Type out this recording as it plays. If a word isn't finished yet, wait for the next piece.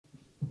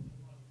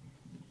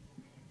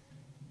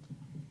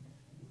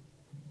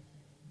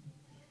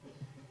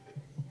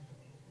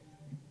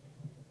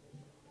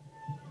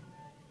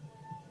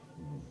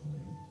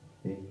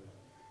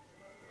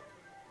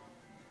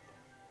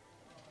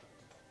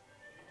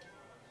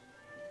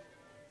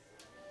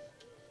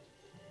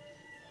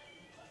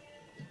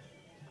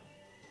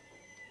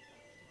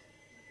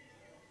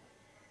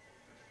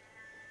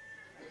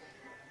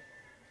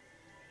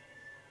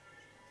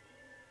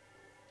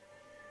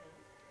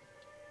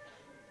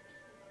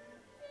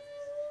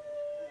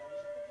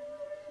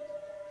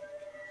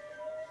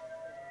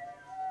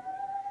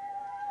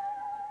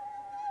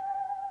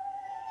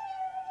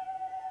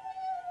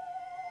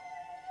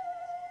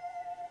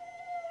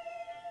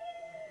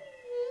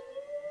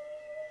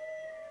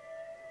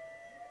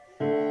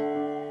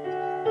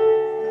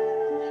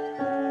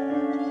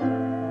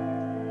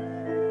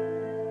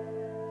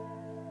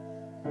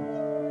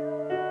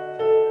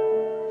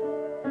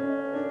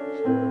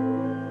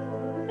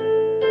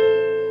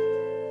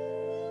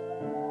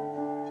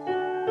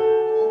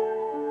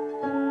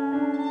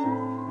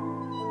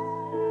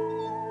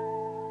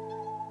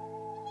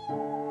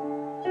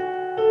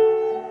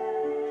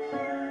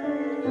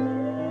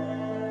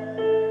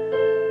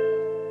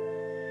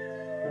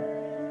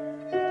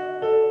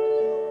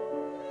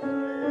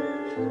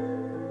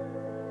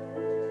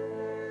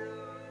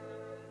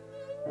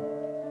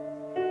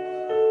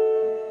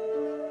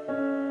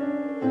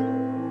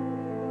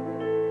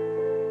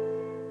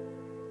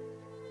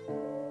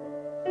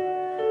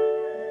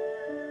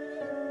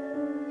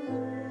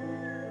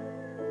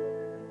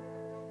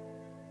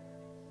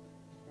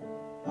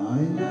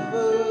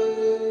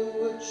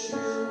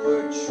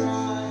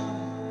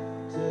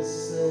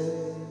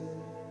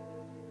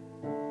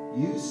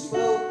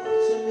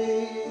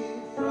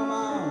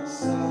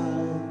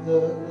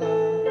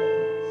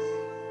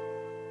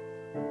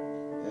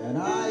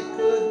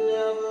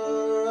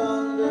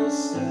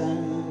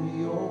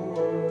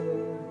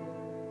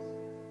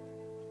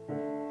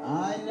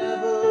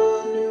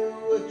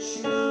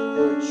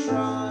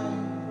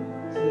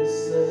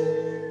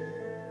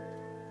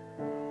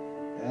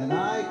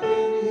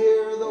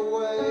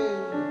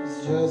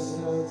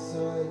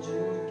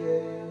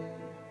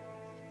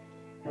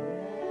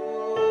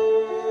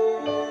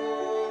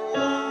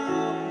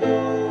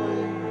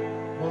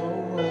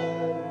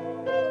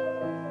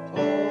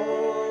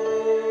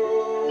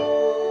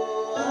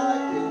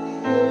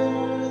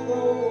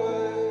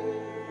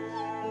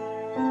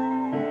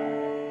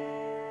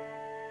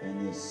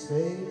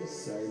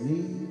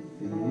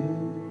for you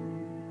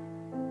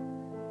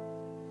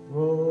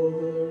for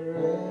the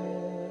rest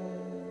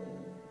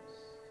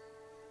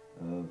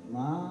of my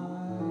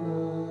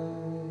life.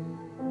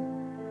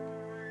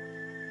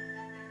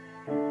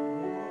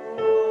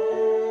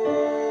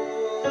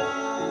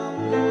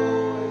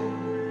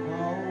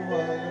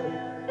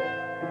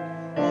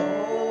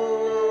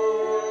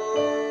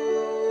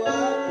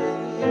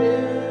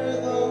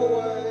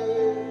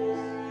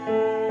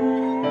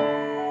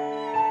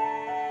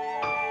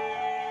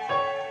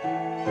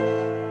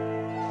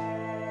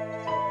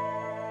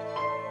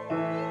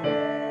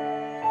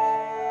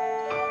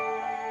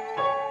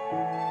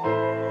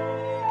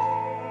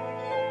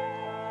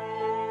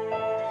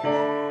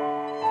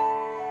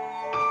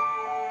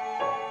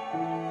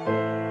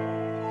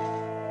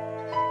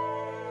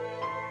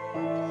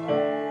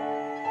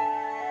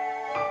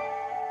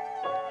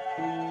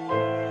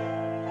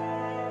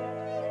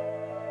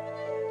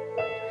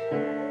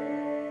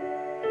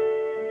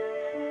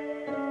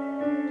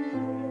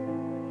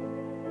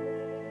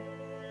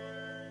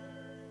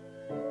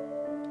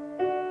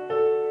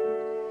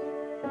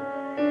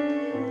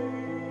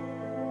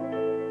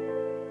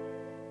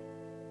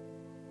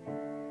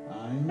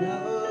 I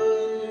never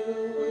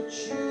knew what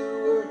you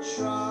were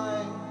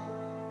trying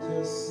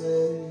to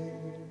say.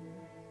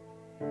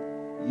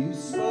 You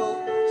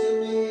spoke to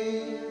me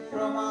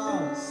from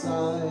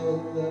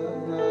outside the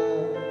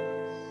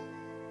glass.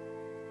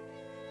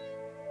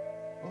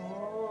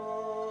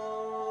 Oh,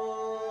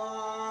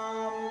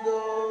 I'm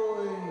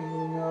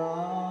going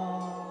away.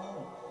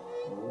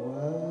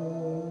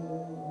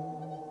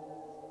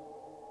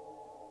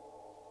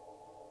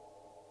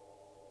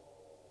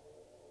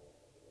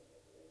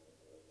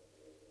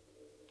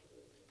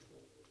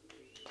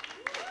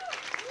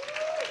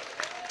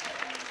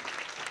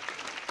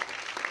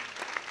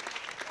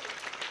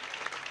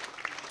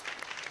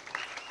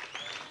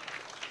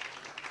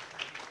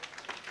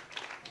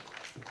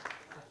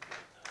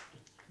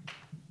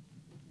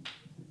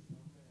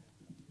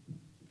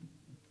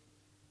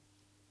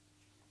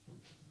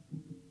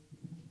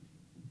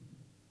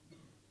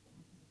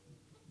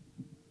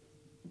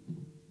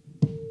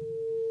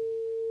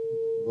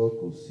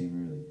 Vocals seem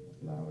really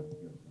loud.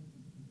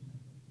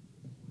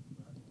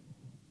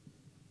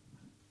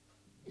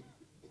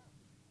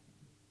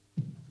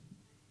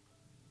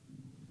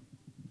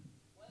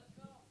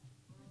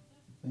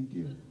 Thank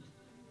you.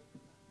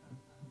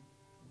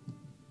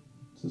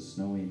 It's a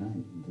snowy night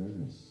in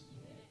Paris.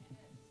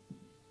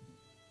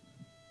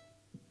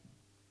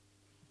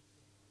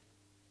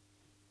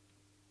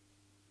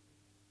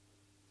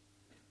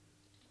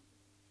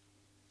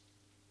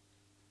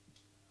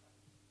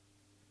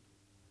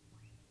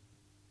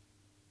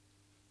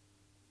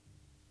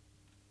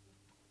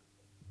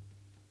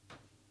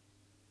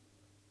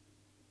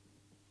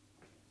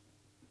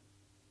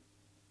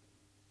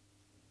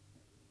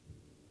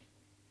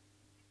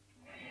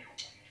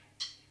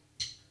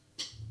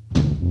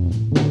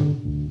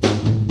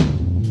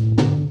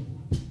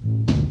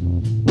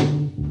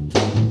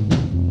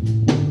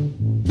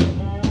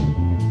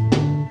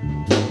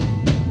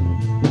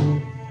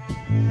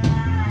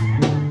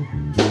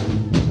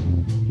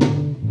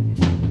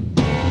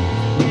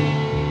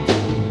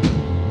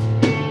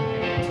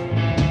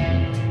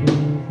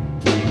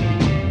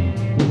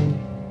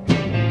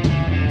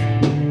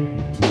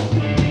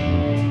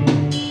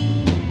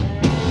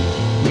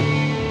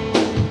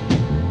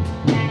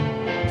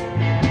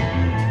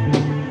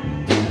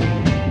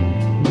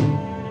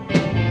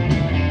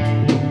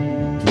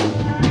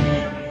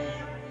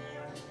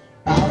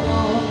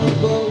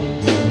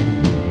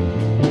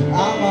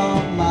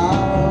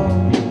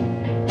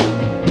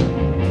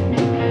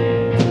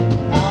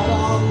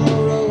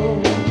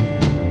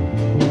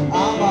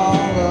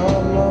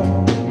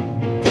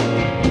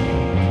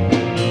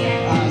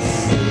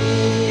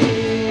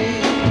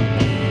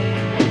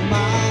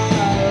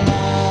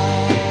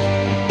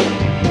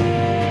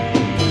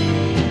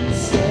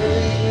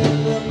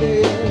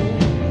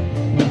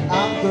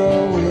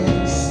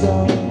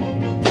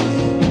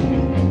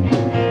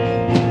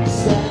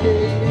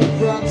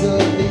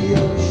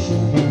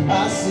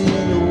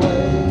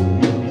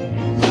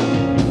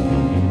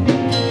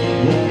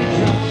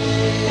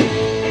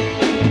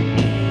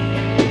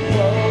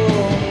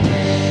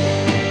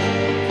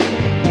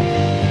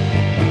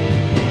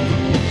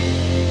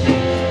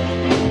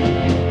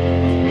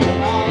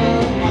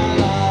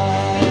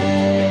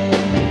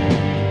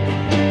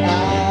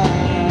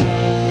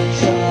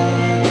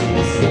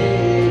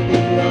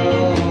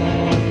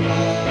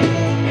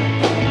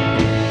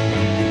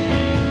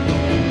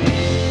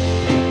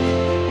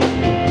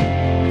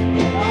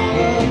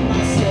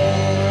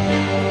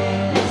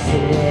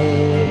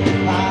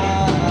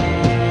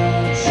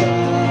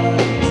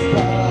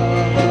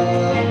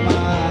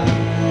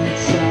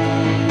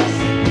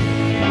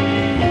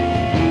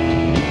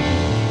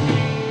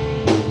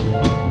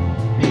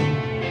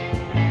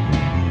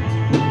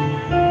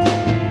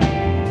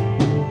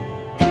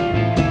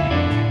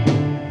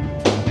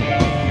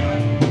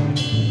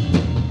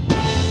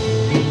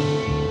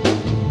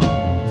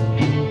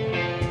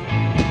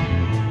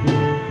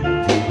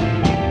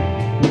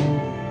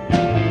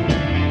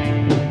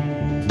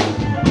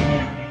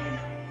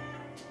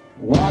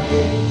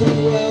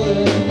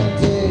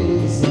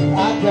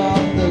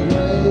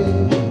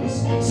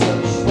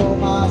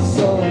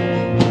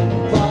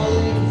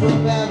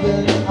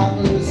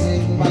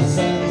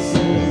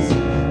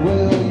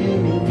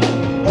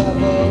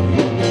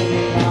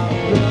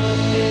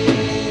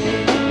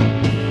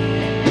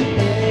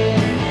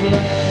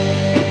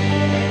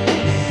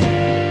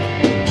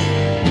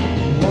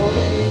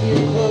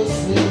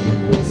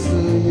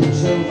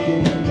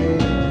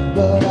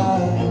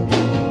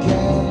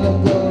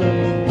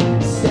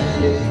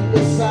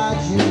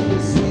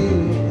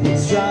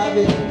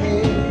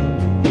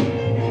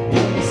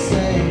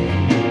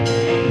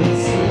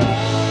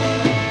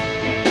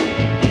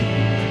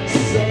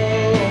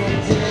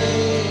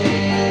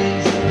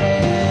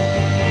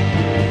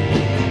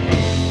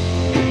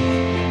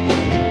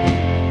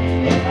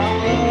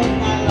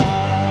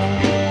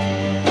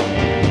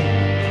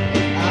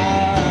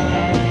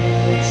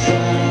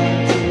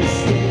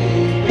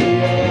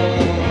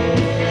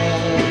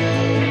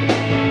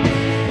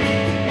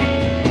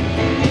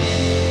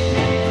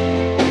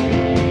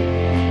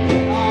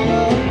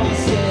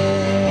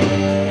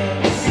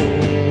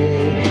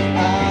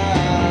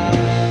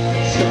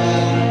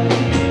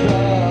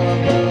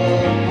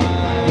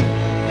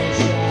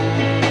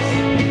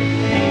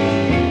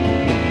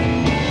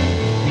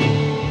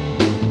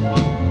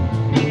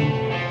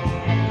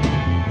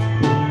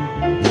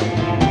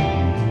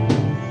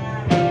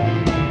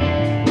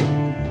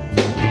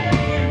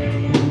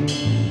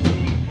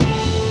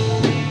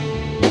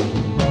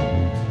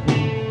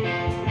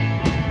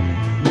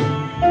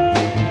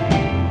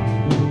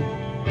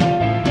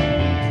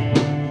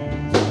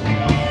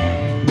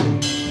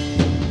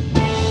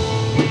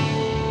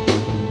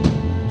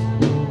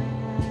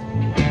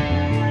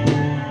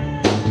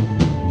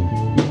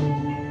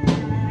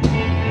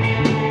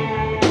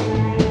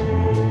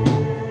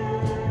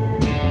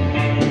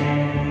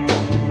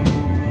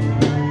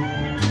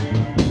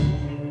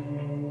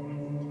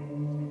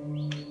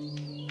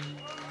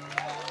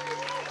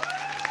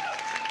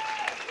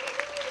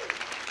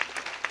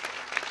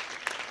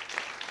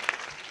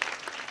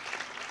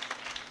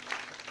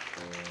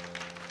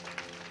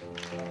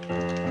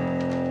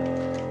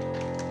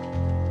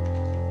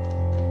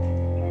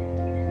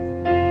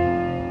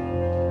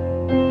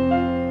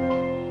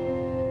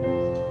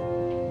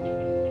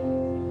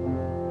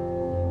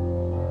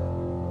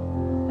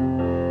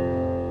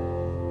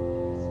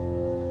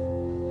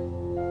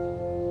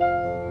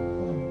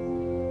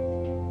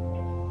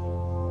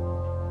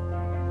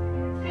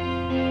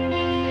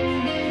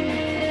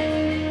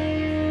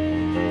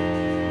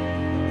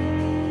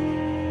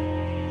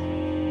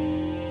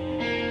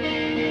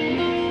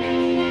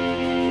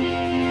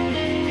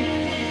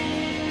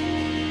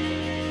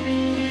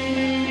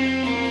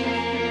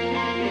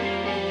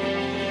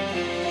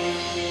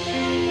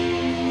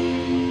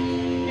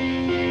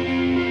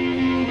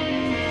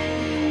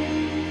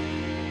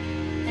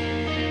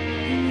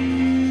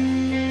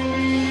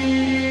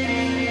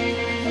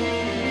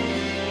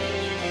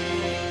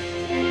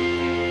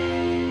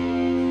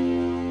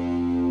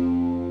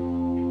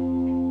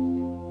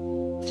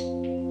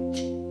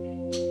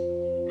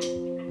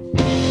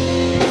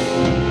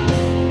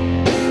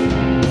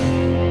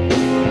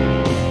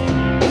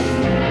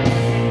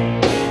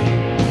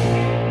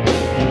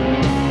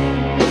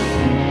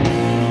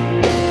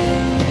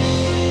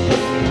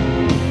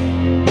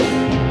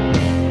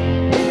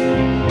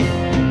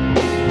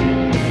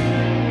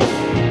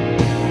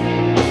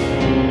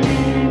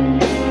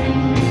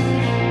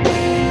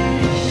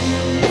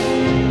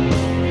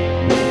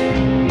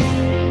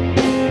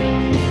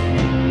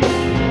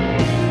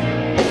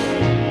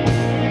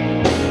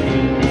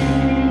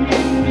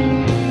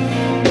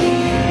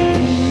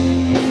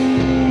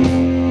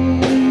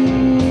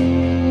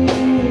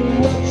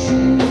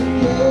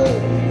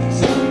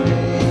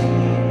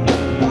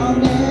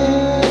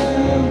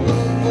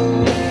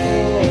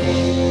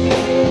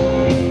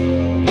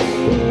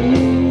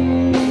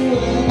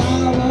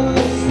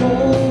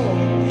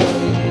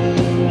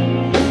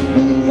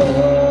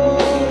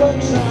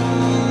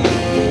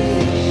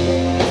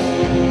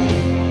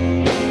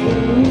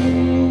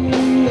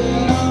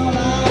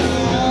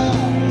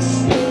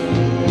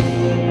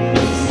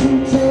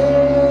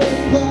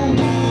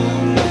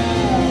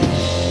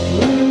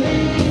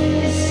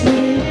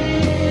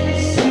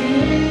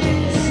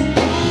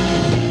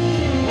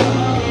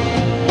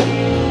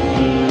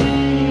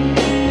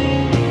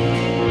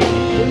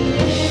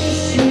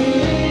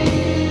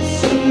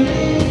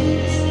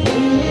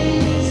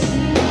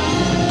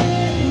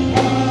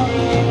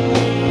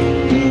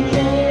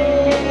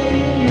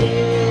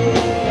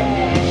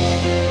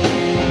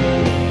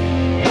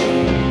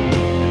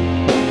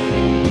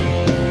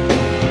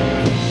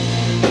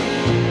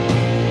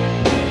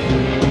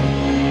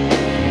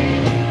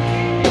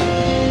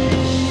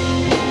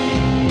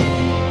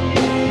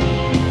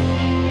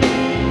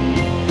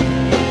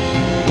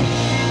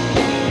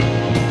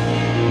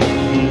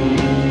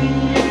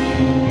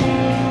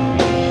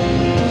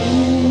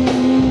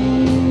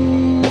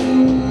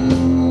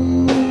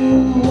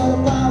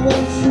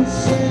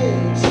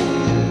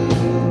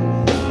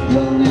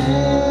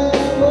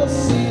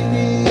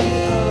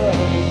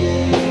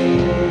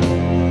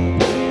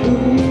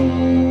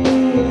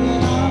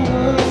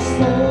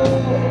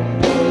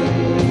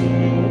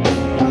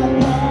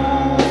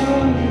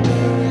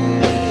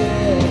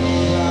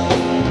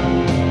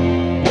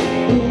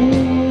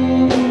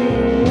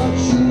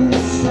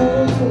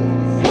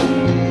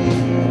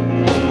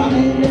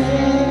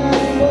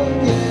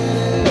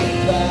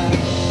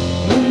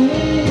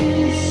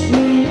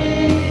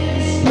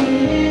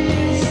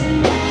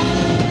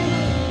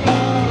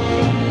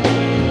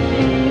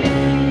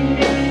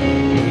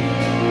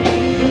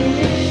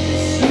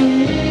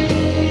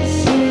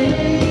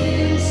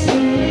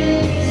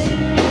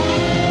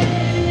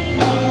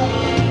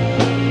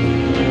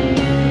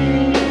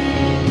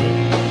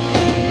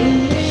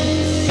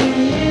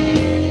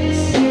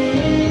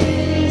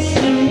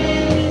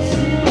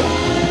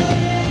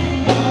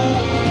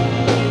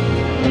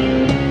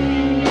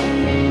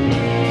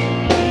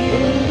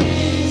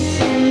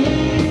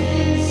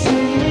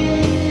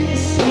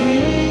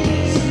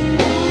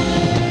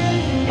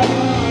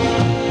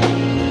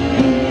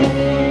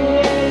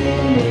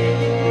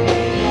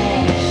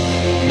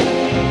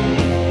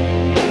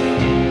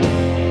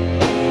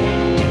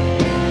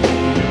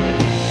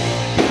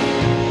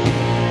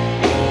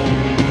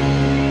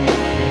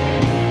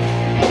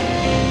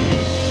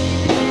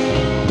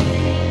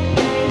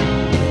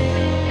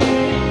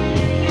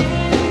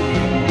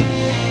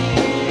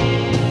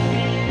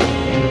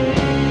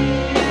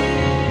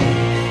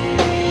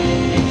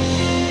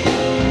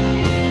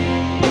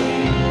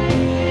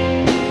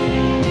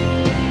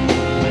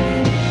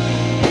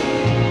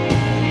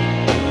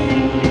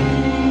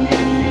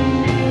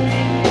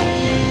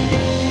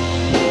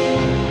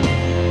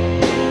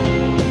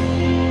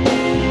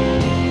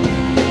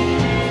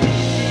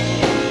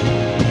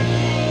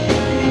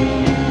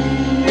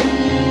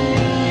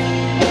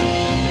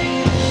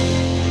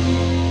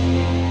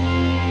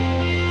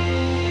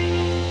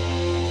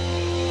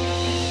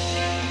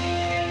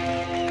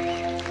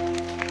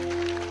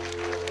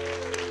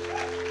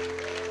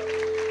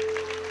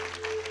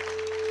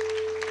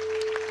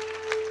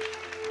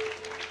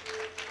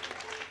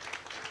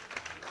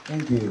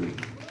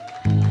 you.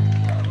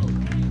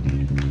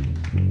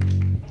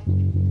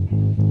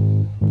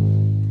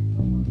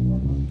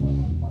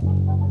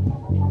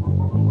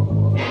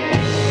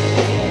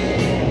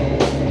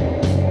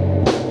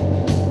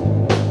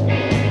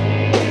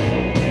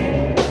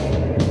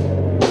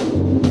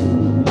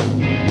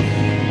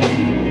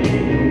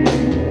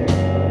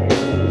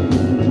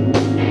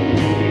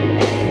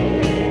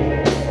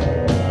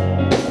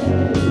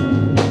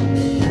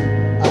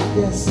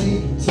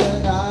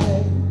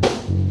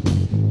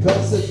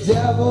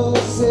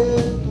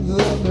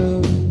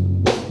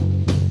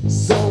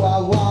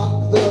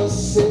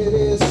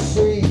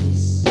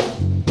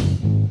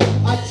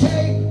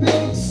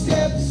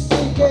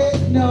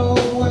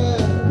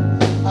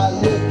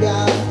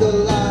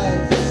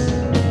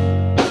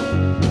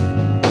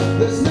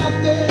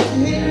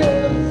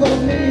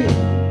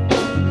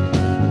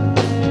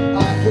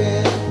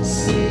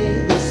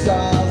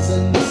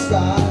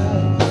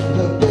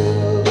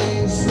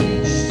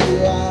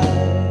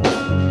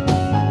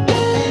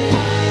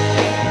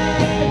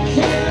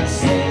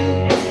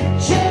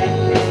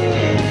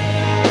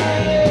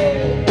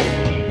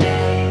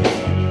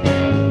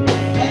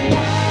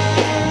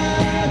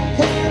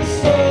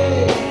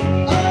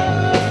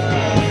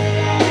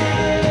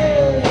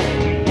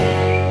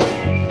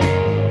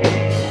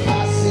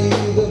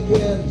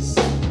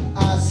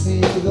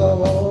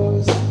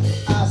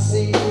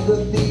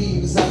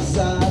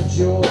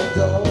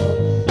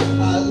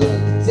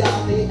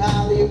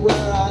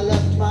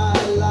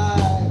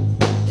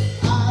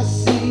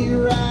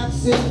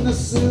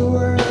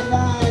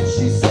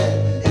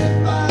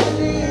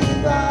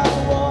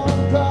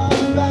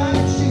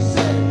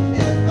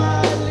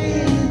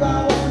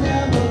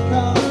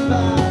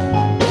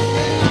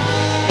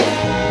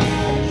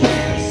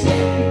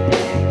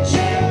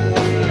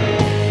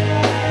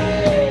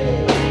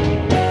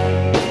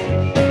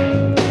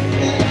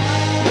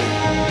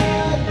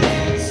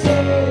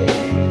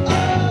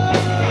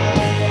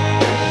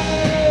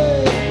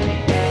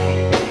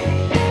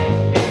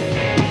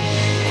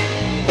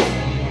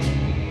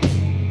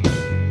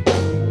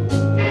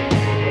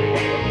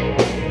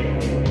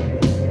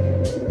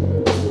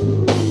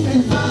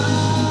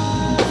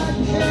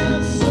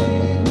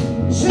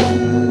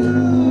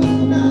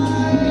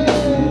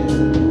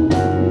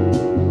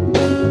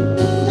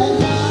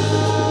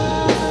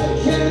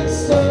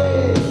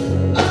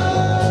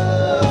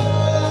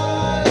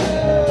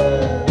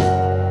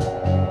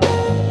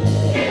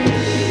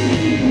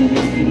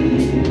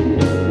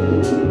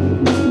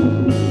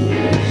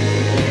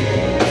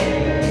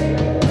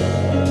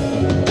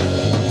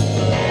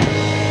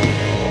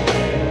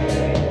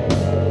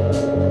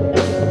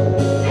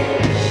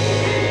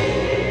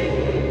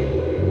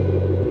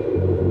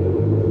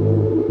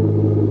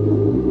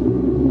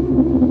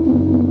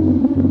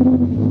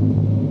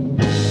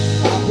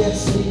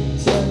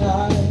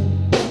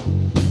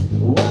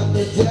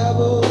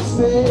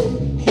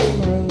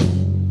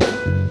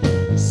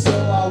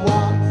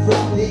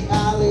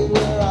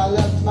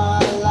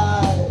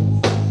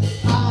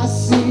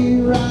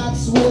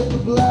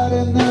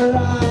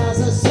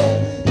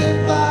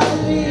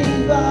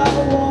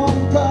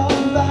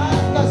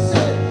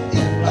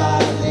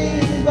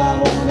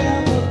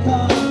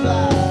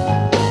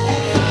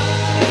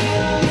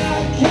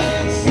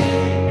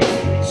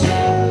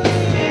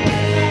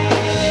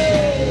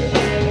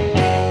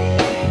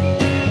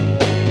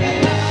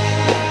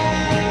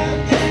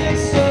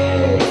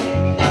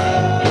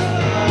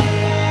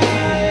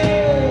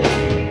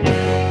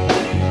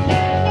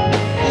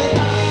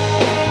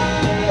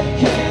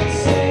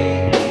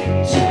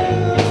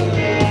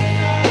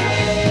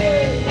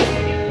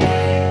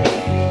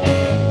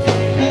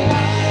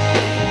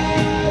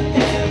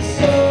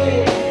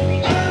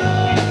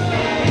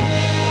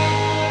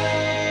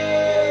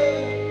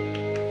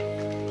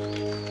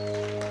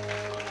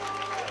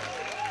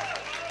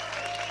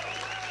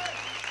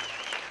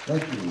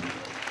 Thank you.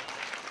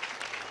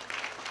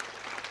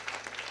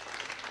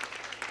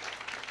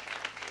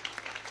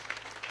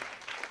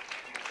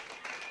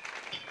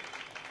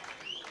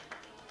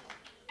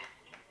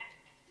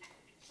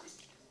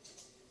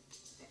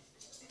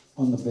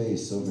 On the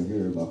bass over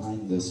here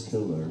behind this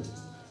pillar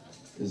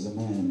is a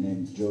man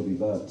named Joby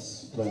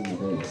Butts playing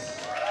the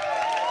bass.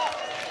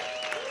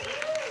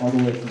 All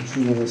the way from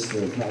Chula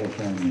Vista,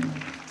 California.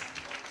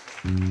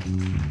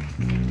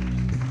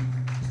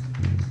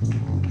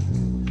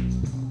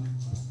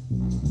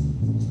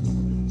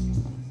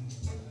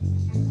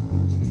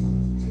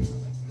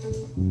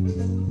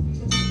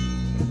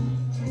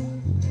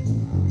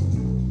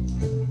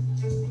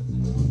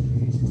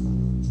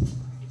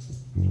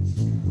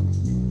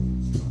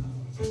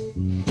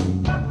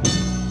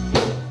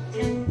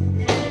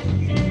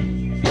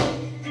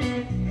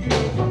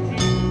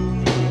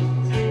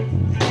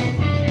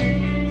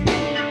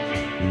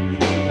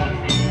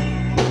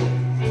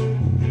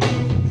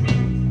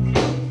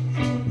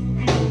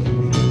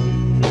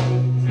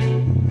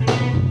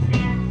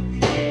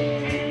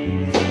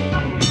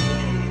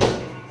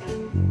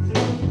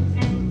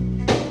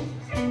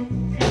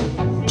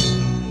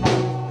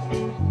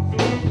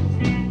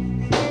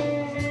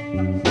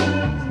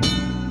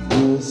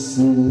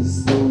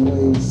 is the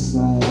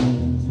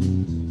wasteland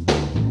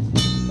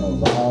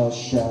of our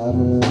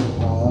shattered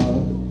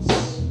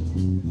hearts.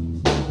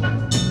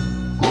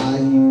 I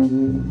hear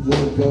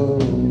the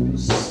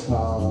ghosts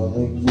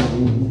calling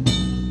me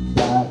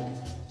back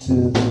to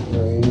the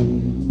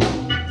grave.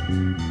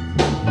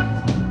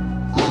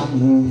 I'm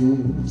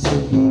here to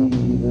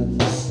even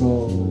the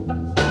score.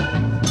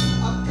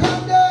 I've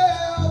come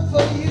down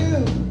for you,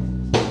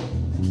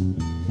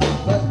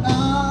 but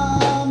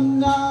I'm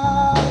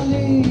not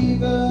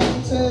leaving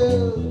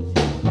till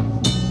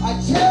I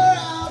tear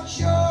out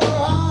your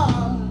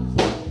heart.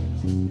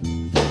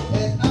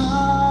 And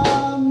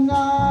I'm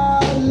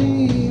not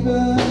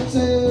leaving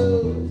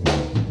till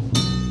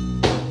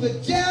the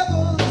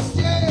devil's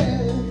dead.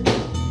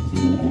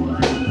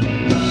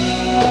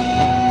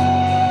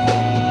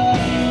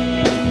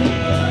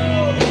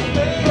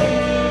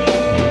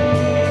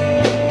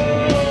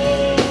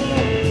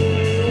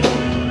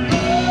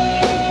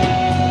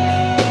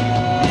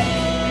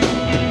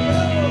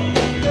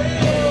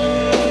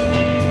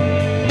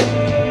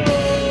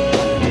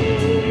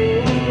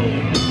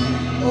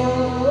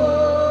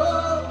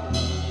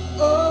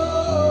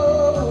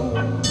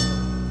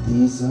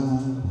 These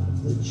are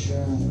the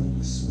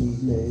tracks we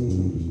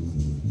laid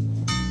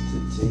to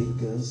take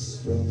us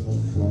from the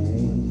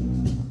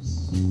flames.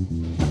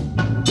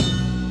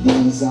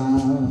 These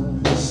are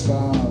the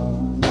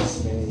scars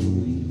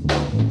made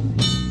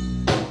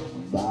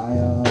by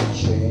our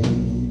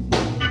chains.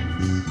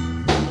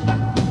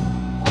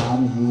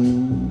 I'm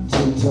here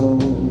to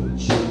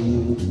torture you.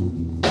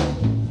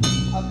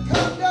 I've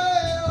come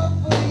down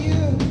for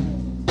you,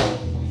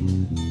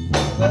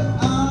 but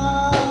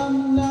I'm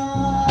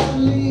not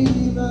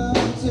leaving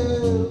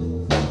till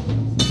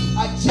I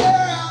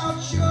tear out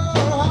your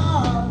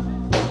heart.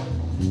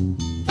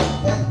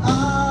 And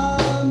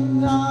I'm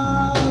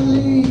not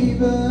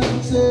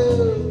leaving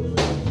till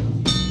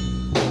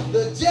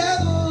the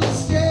devil's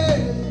dead.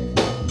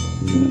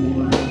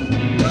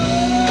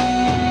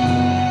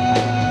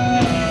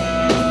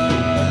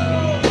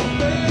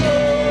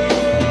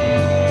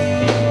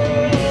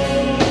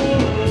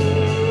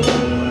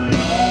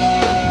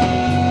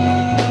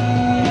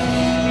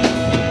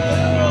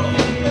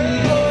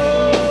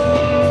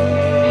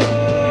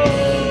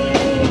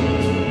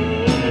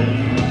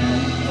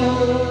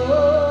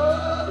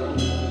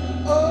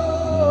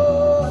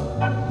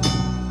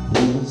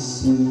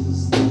 This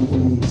is the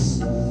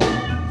wasteland.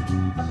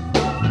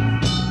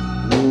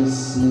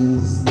 This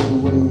is the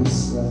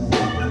wasteland.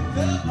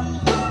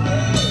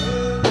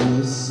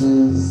 This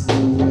is the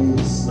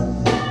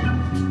wasteland.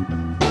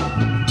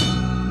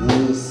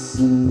 This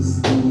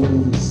is the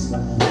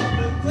wasteland.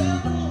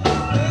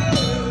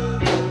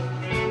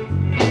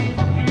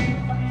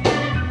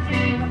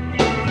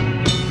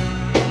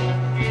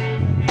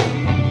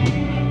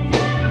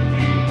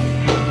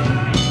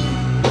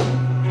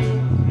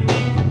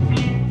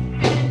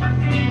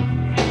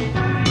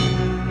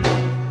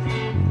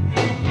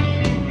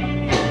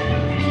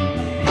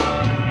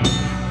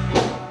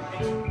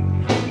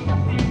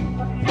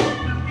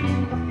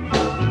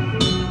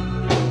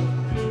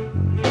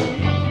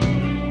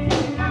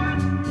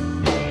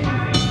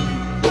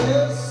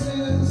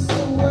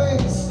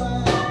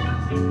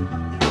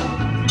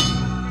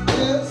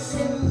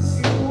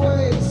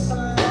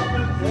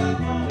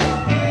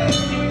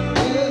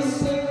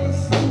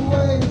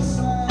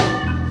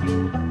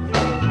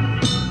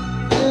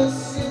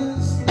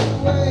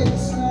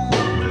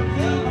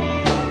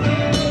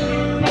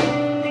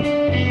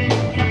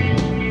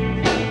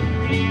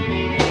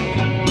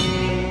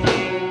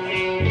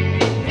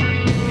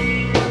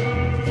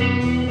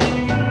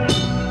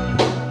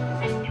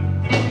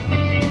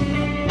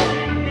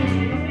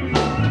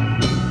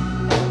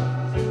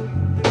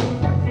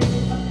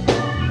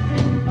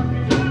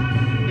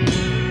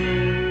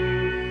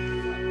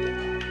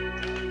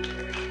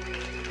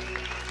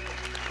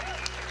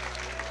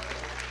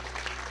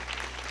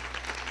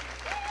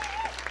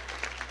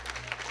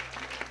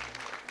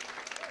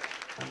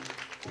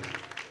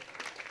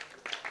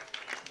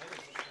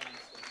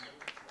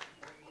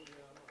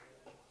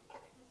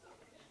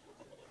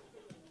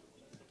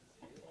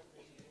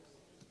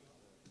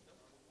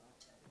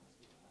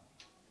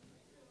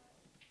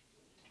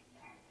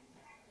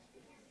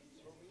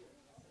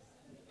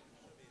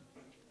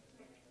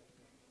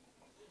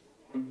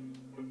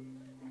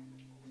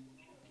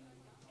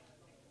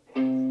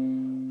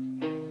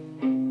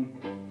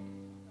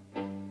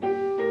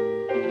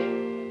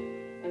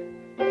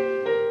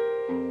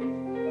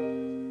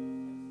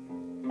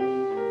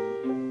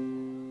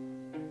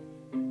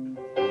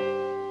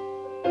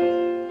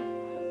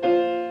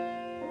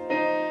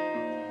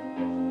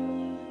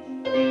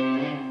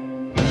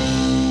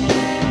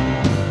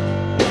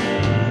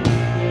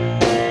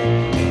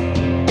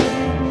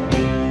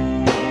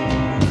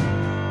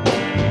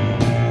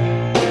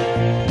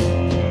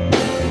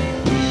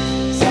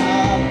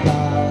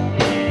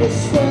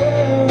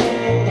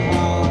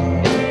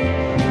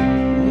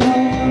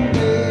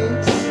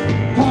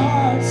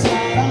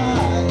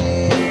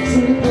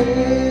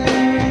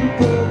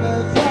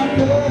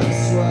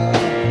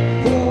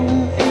 Pull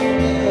me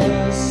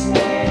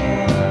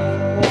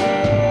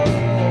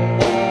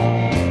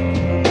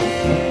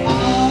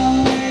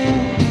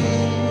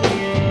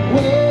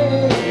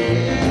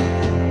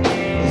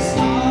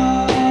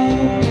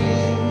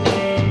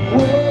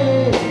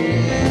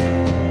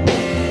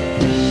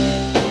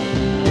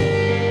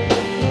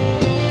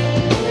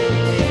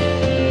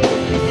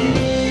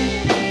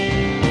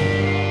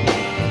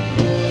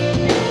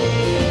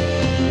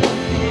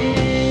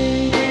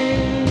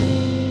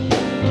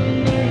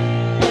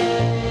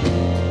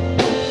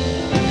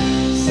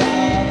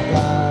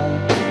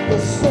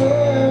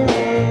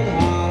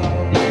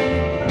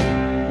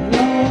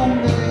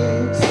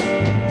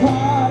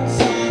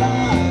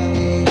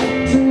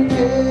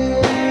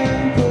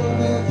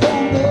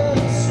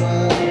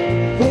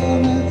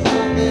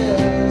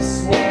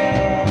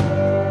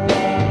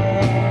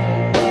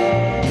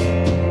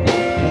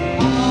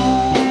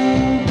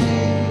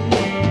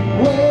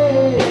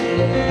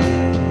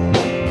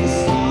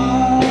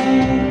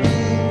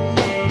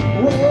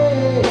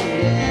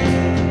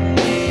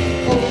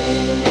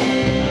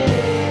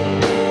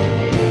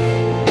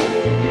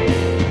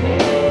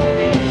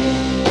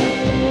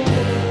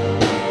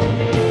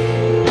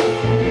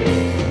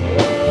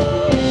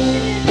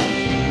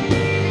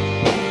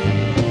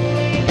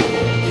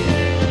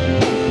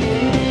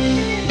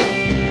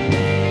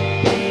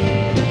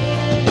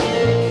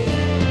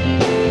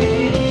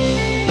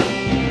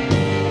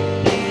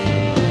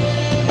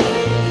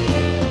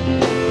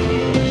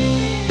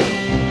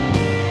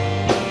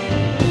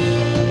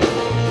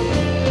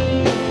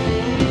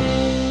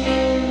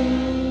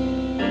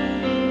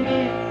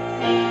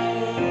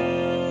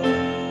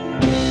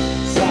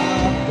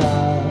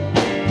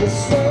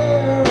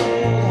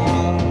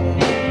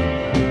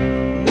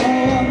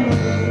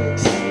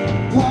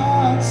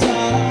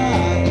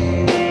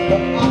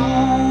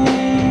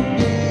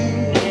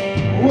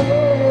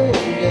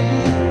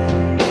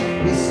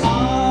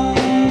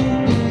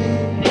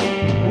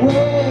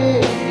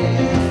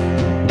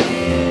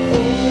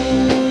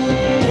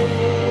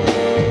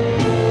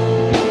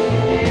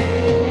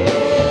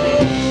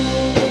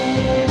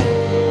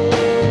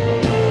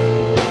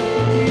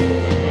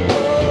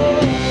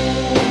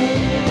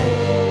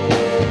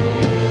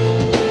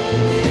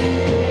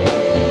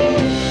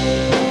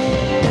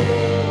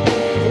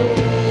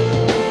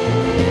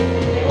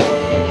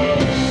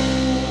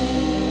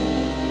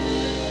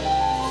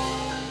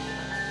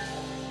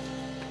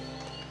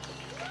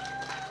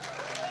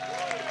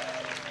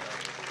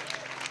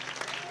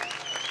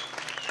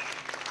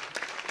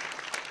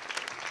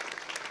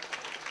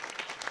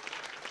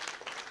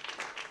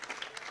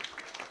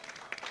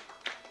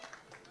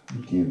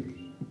Thank you.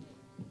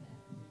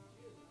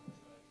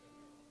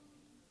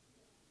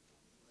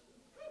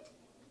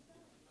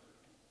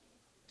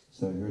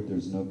 So I heard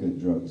there's no good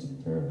drugs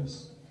in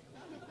Paris.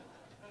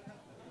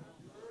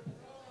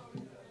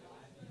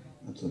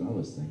 That's what I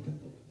was thinking.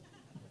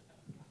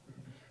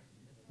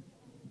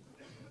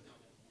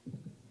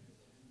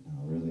 No,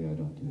 really, I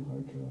don't do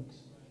hard drugs.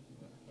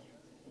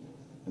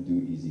 I do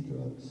easy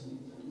drugs.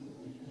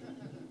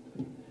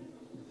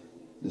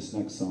 This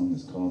next song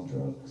is called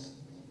Drugs.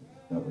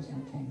 That was my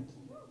point.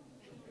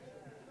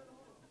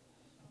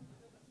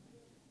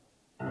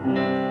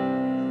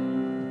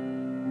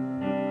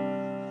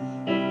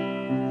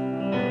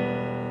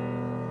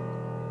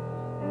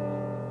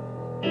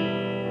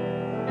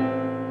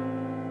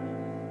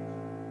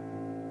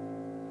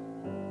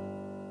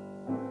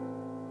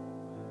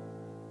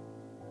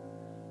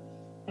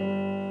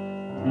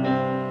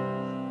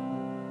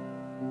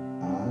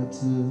 I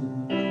took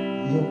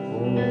your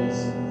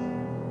poison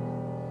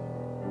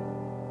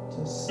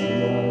to see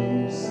how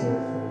you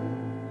suffer.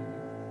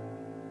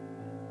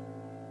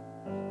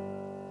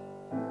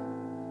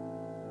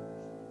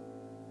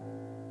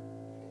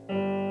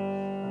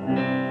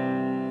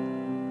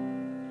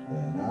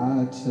 Then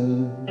I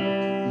took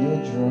your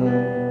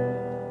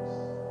drugs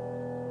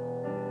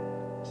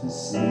to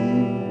see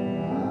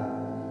my.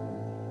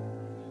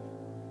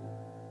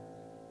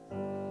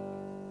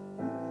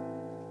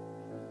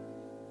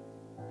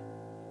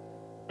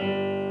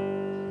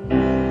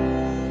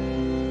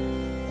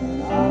 And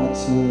I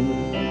took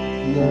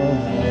your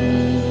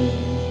hand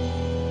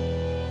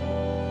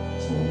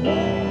to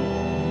walk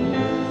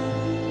with.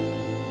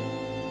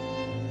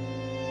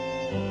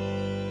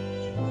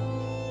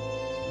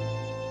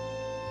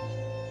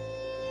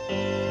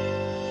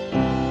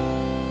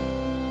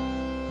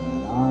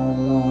 And I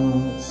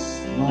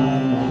lost my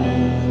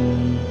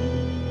mind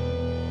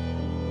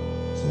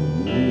to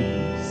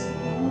lose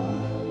my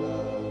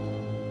love.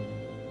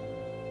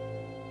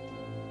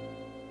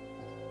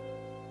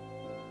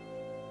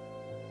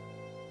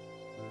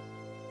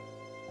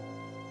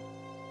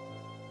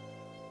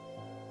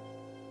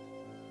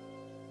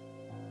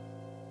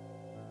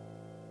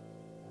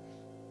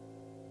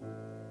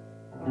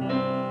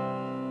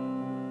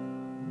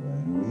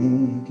 When we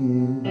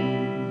give up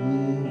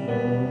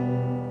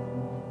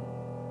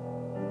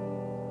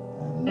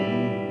and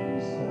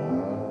lose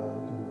our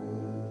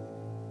grip,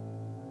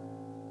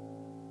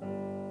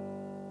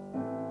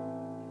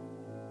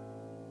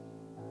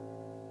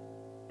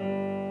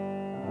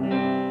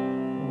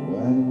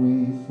 when we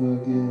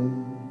forget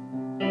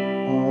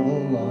all the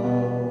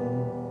loss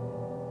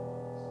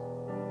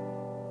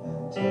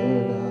and tear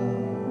down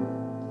the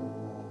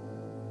light.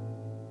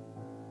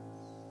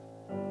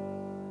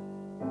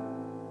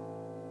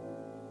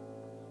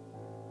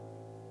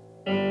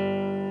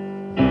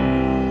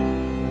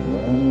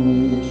 When we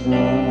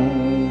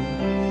drive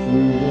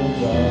through the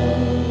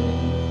dark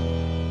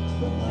to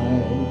the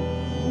night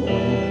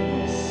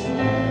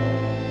wasteland.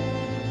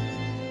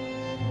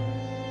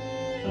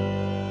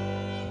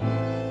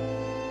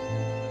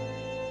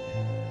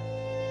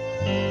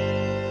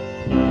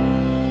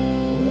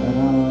 When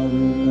I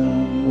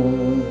remember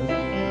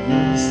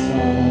these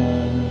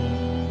times,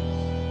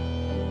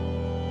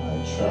 I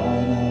try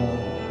not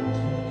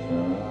to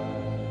cry.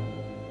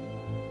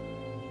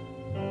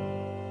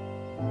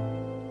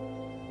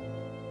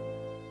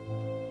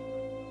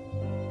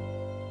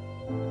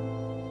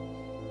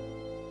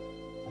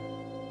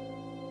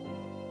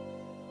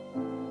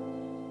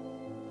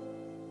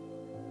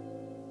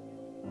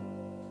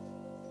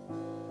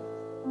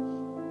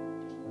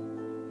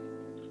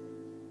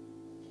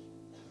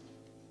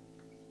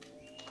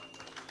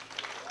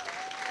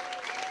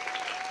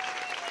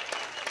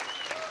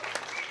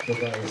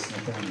 Tobias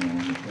Nathaniel on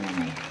the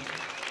piano.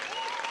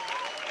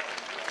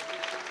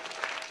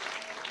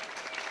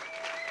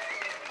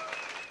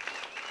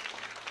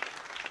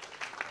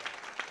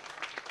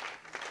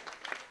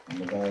 On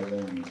the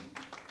violin,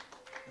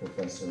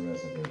 Professor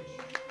Rezovich.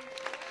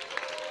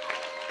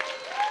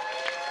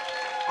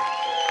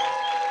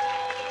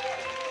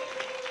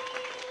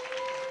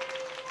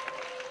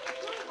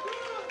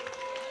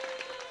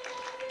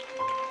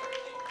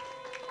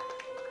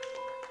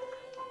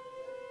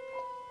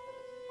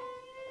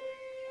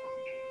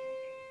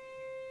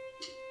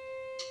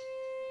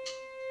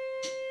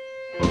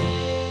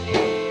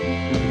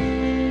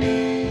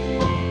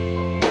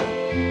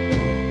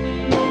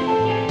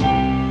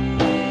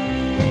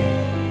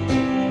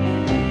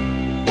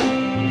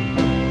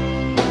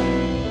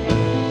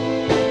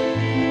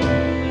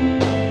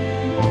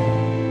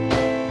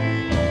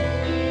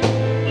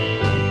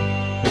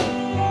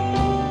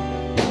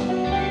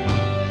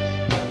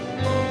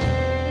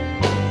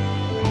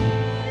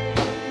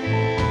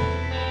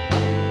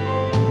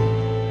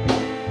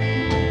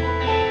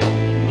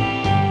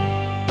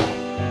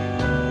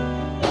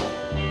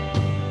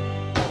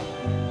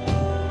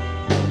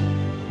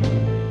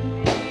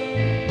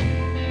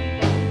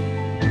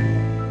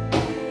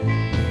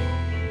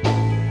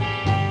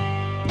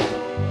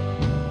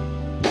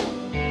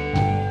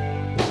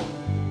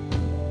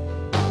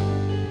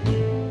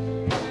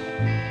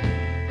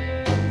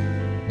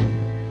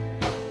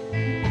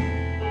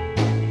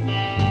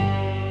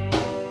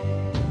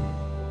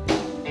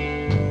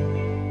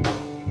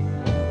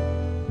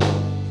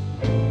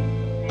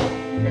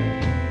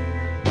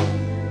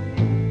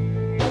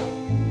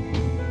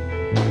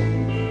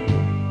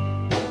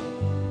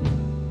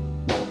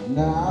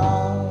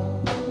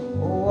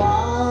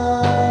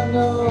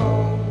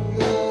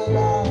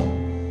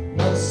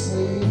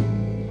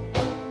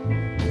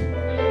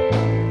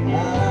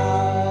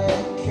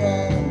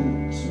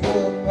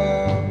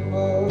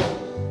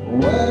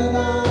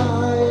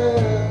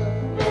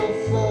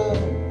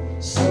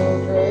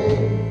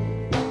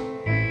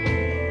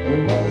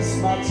 It was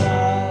my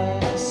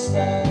time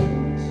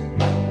spent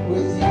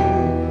with you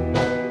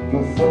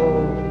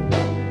before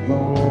the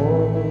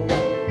war,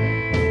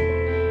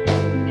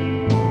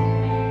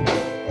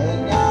 and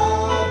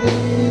now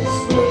these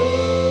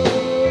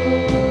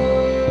blues,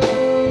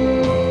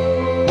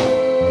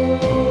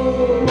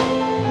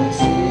 the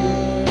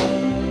tears,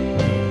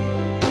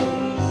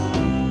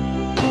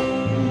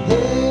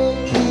 they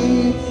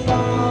keep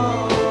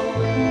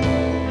falling,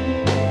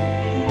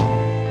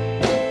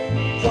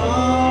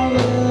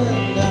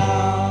 falling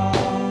down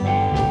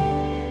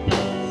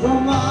from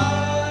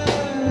my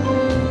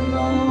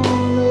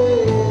lonely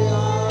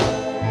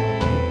eyes,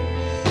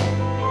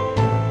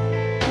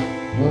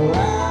 where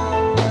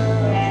I'm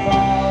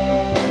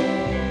falling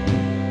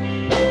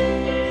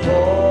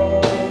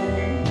for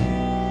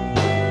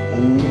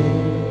you.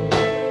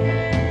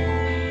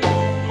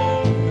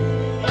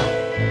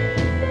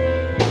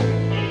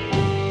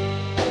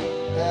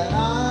 And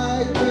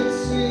I could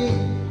see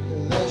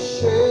the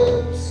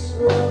ship's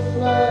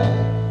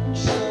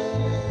reflection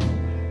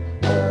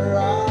in her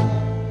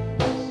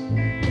eyes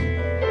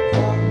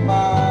from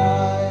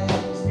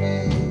behind me,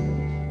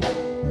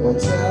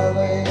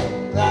 telling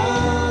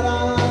that I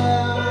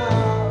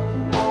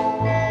am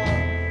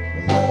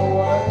no other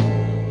way,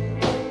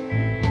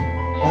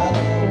 and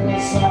it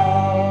was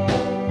hard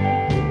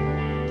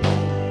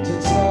to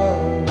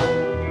turn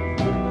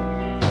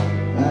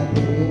and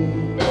leave.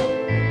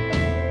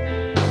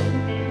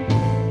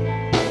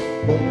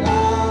 But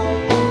now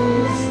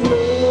these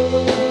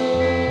blues,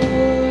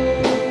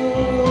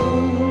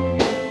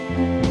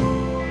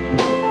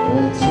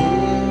 the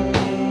tears,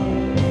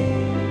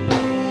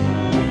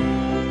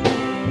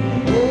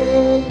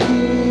 they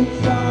keep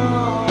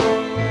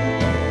falling,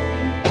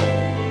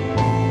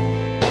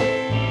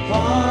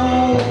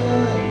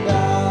 falling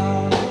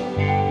down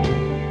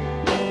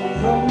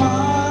from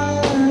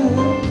my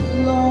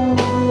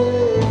lonely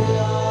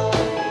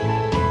eyes.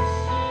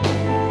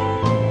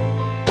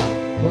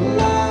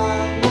 Well,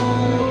 I'm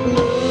not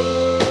blue,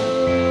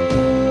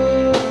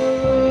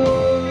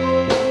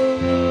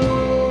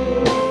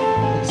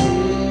 the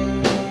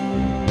tears,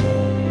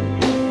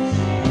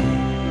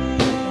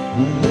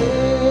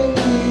 they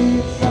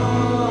keep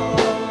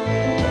falling,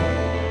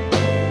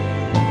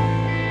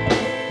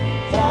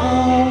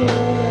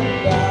 falling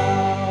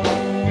down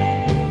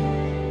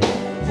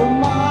from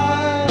my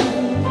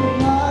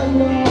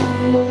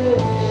lonely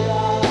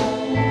eyes.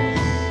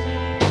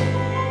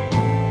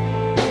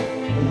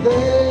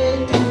 They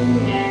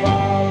keep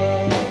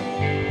falling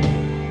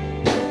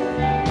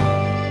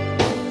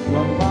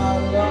from my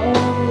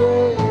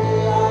lonely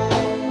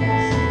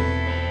eyes.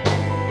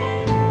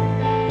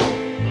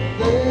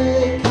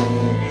 They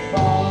keep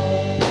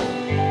falling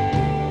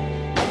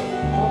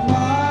from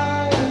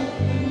my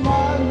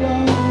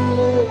lonely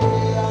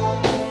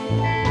eyes,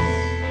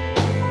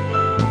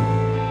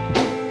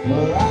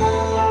 where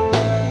I'm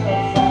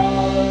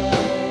falling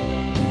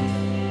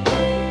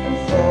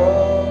for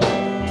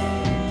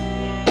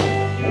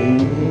you.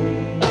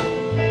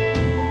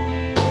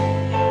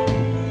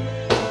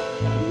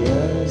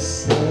 Yes,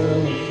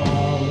 they're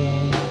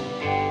falling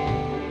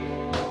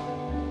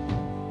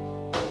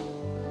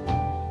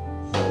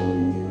for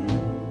you.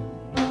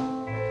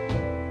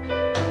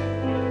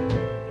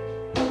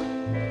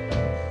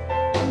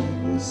 And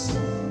the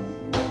sun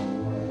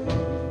waves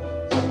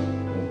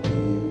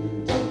appear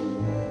to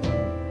them,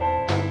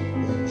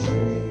 the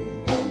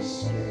dreams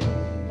escape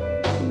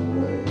to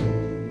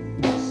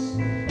waste.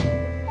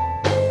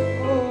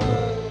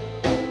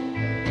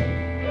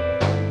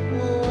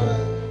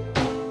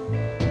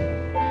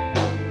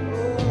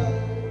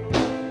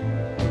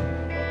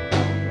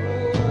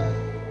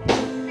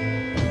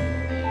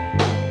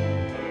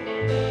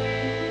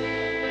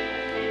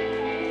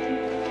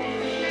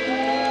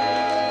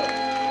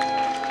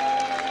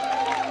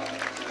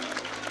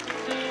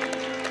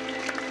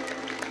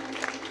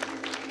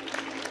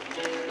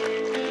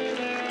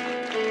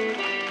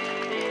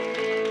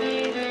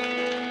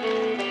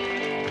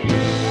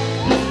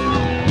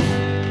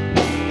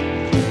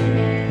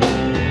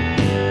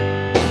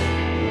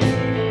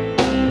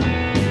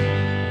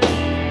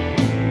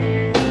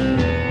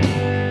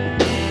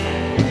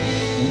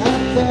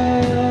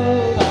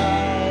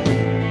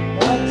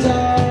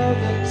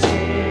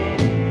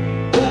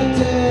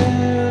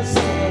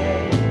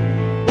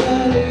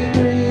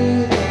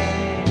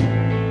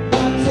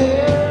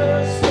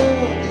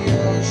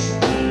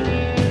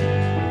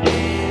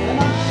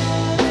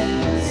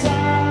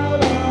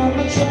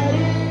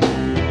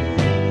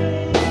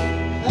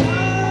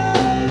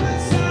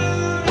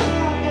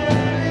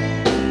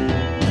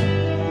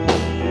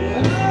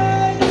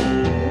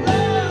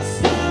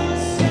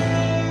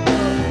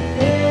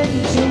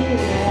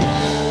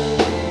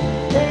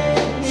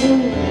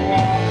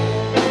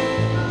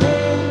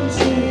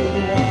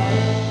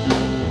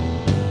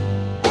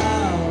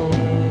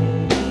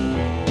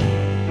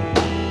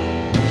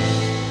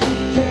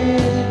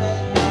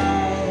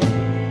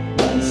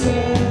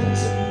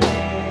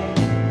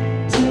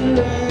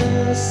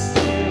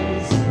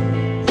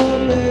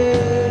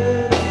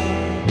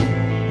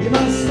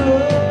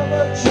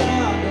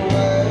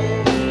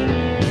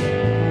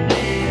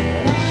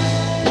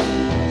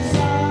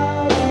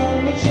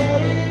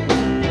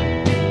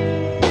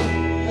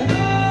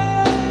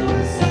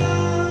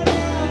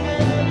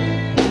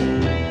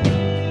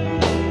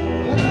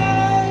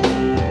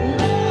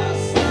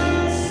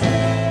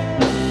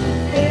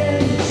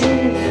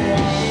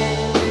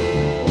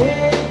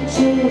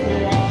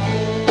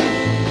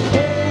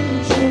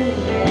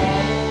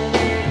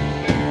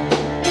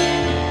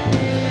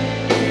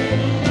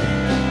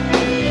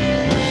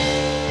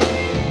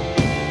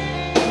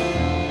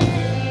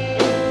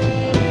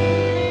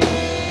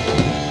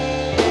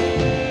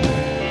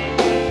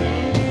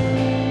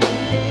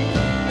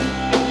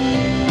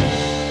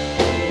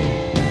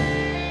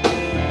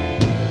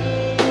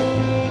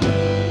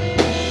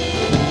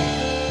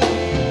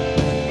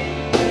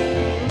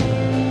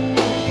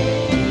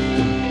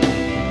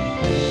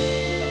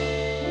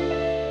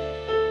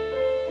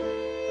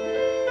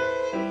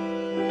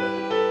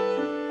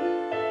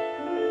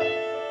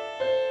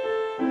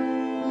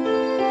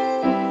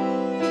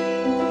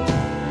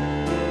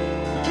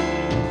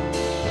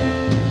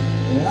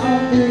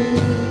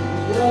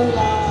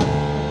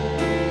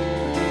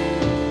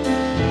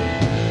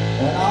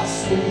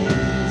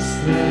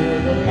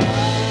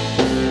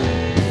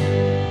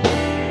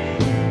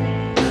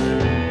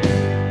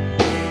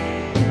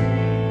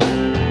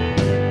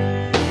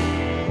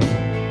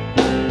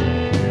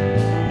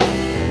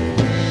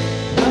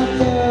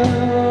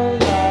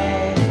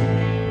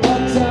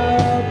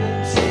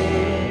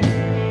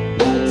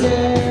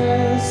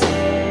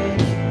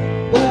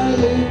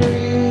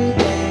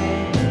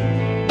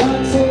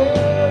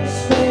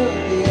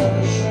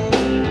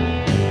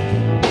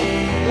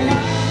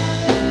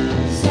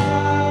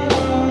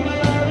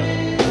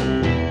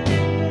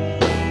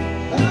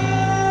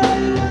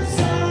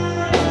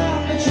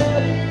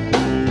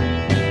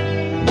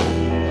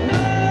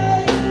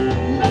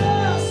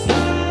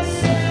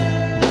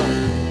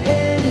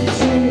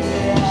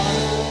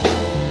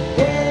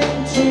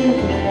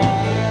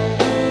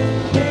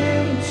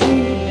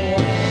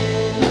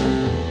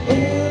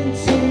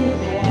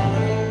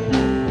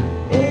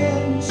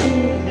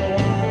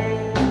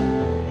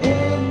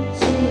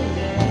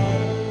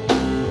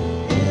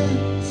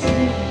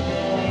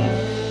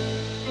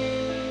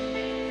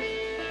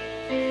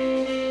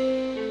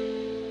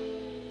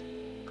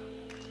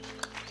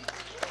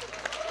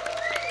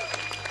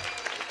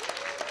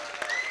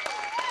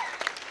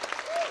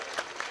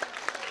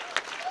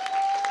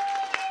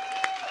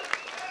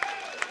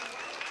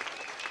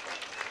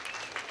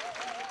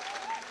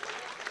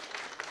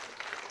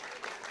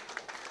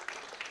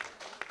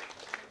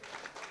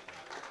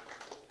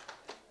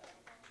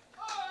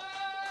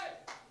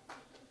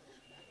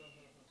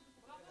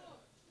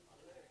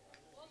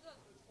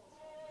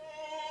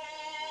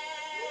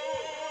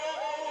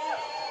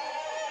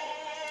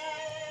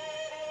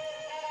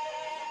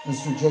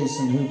 Mr.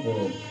 Jason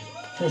Hooper,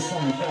 first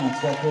time in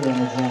France, back here on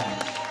the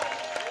drums.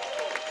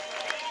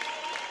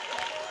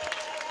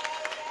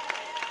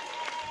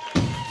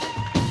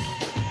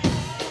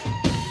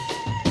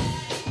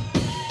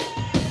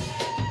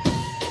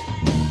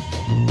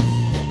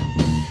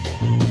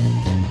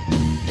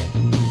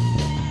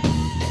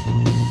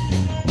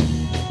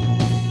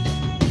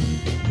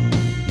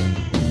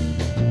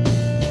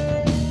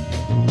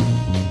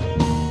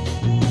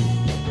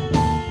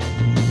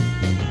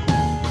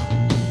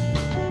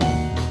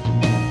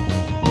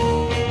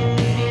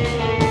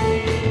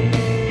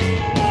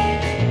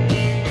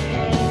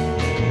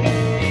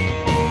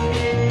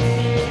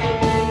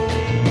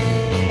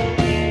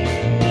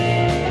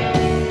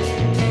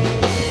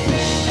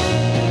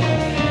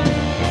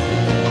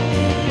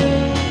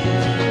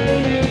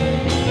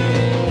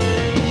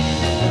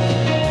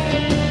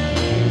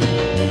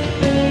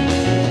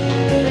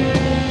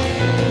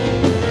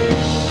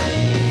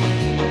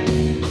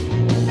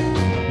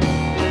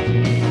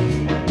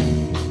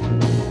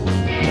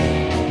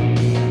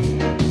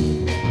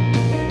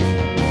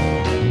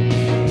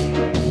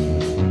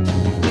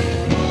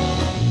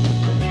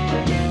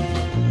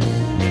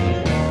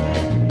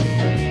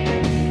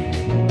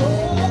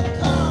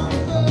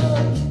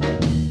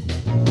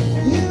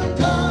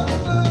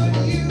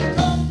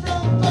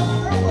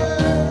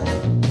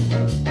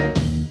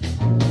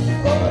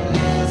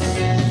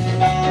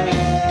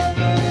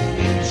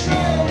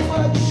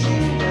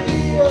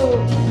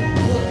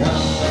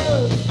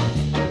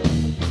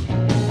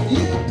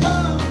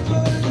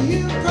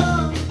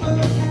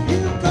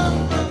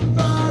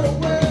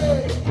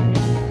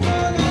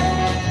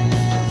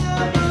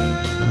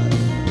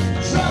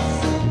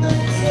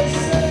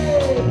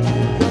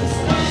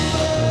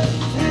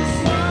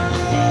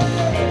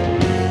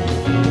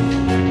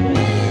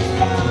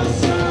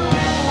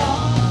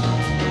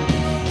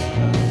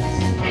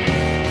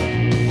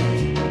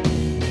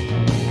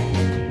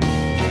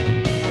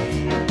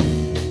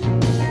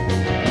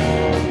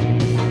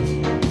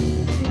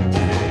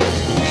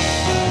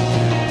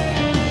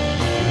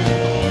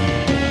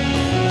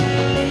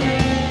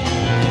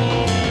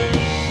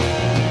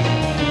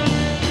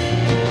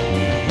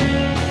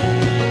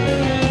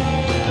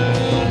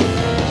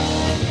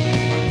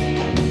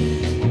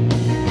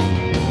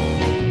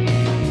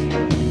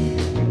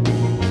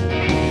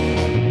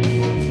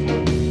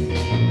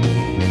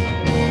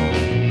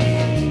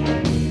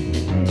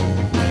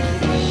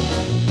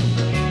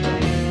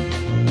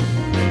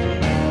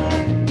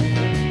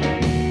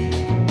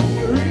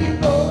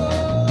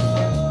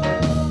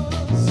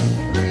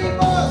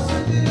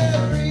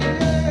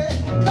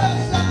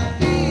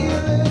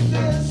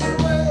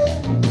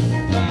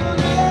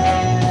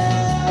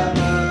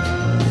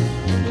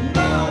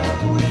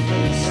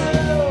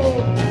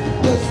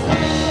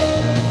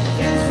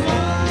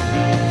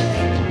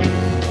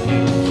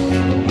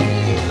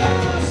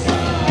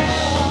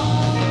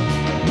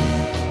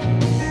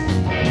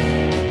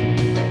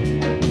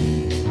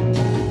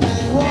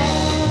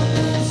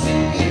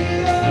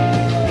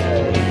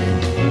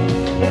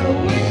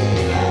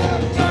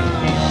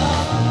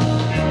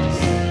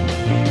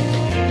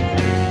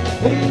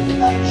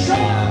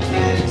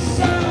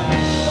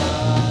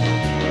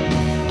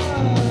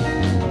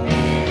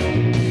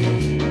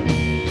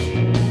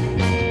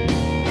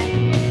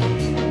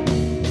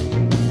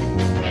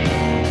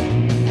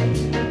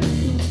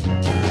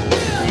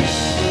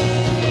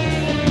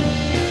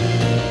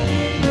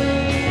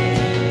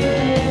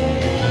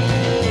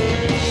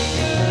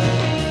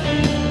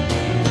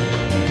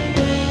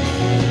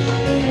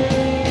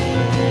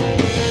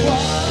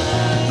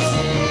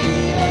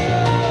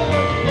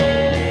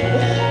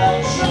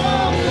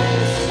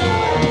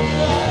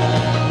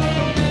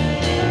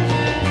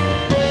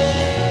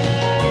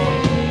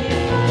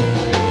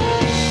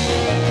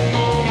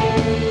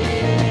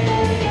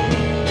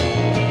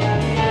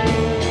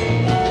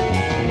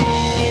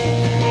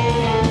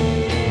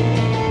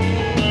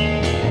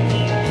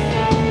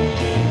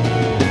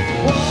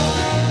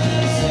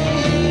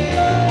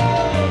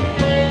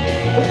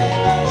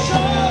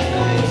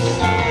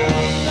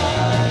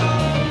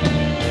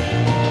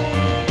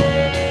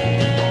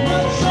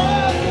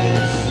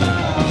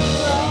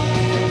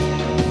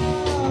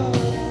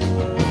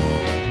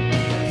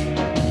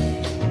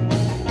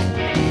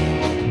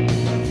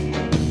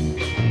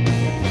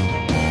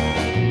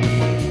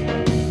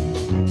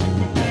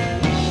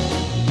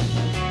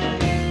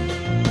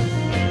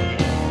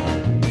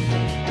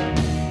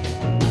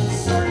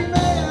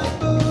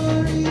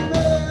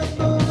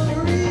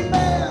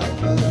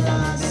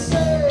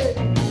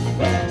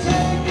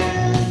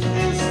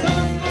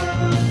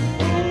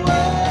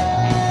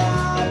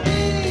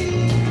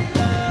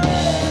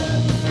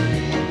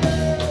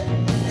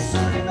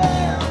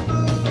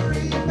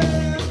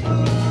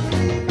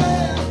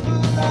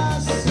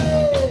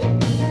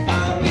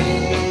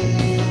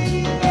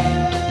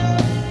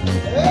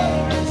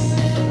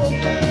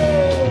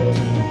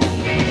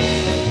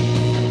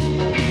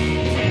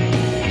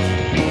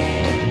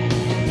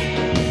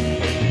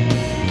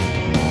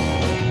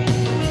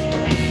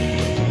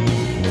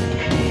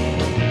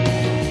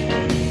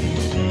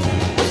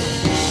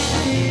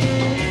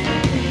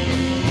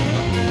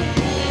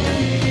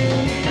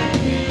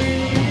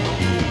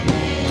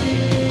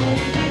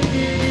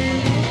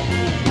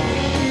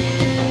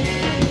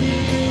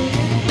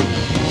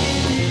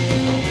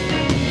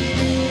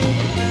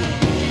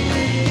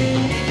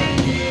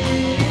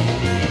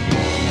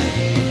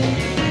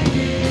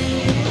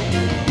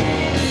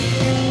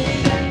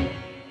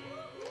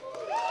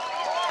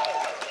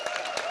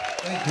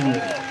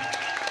 Water-Blackheart.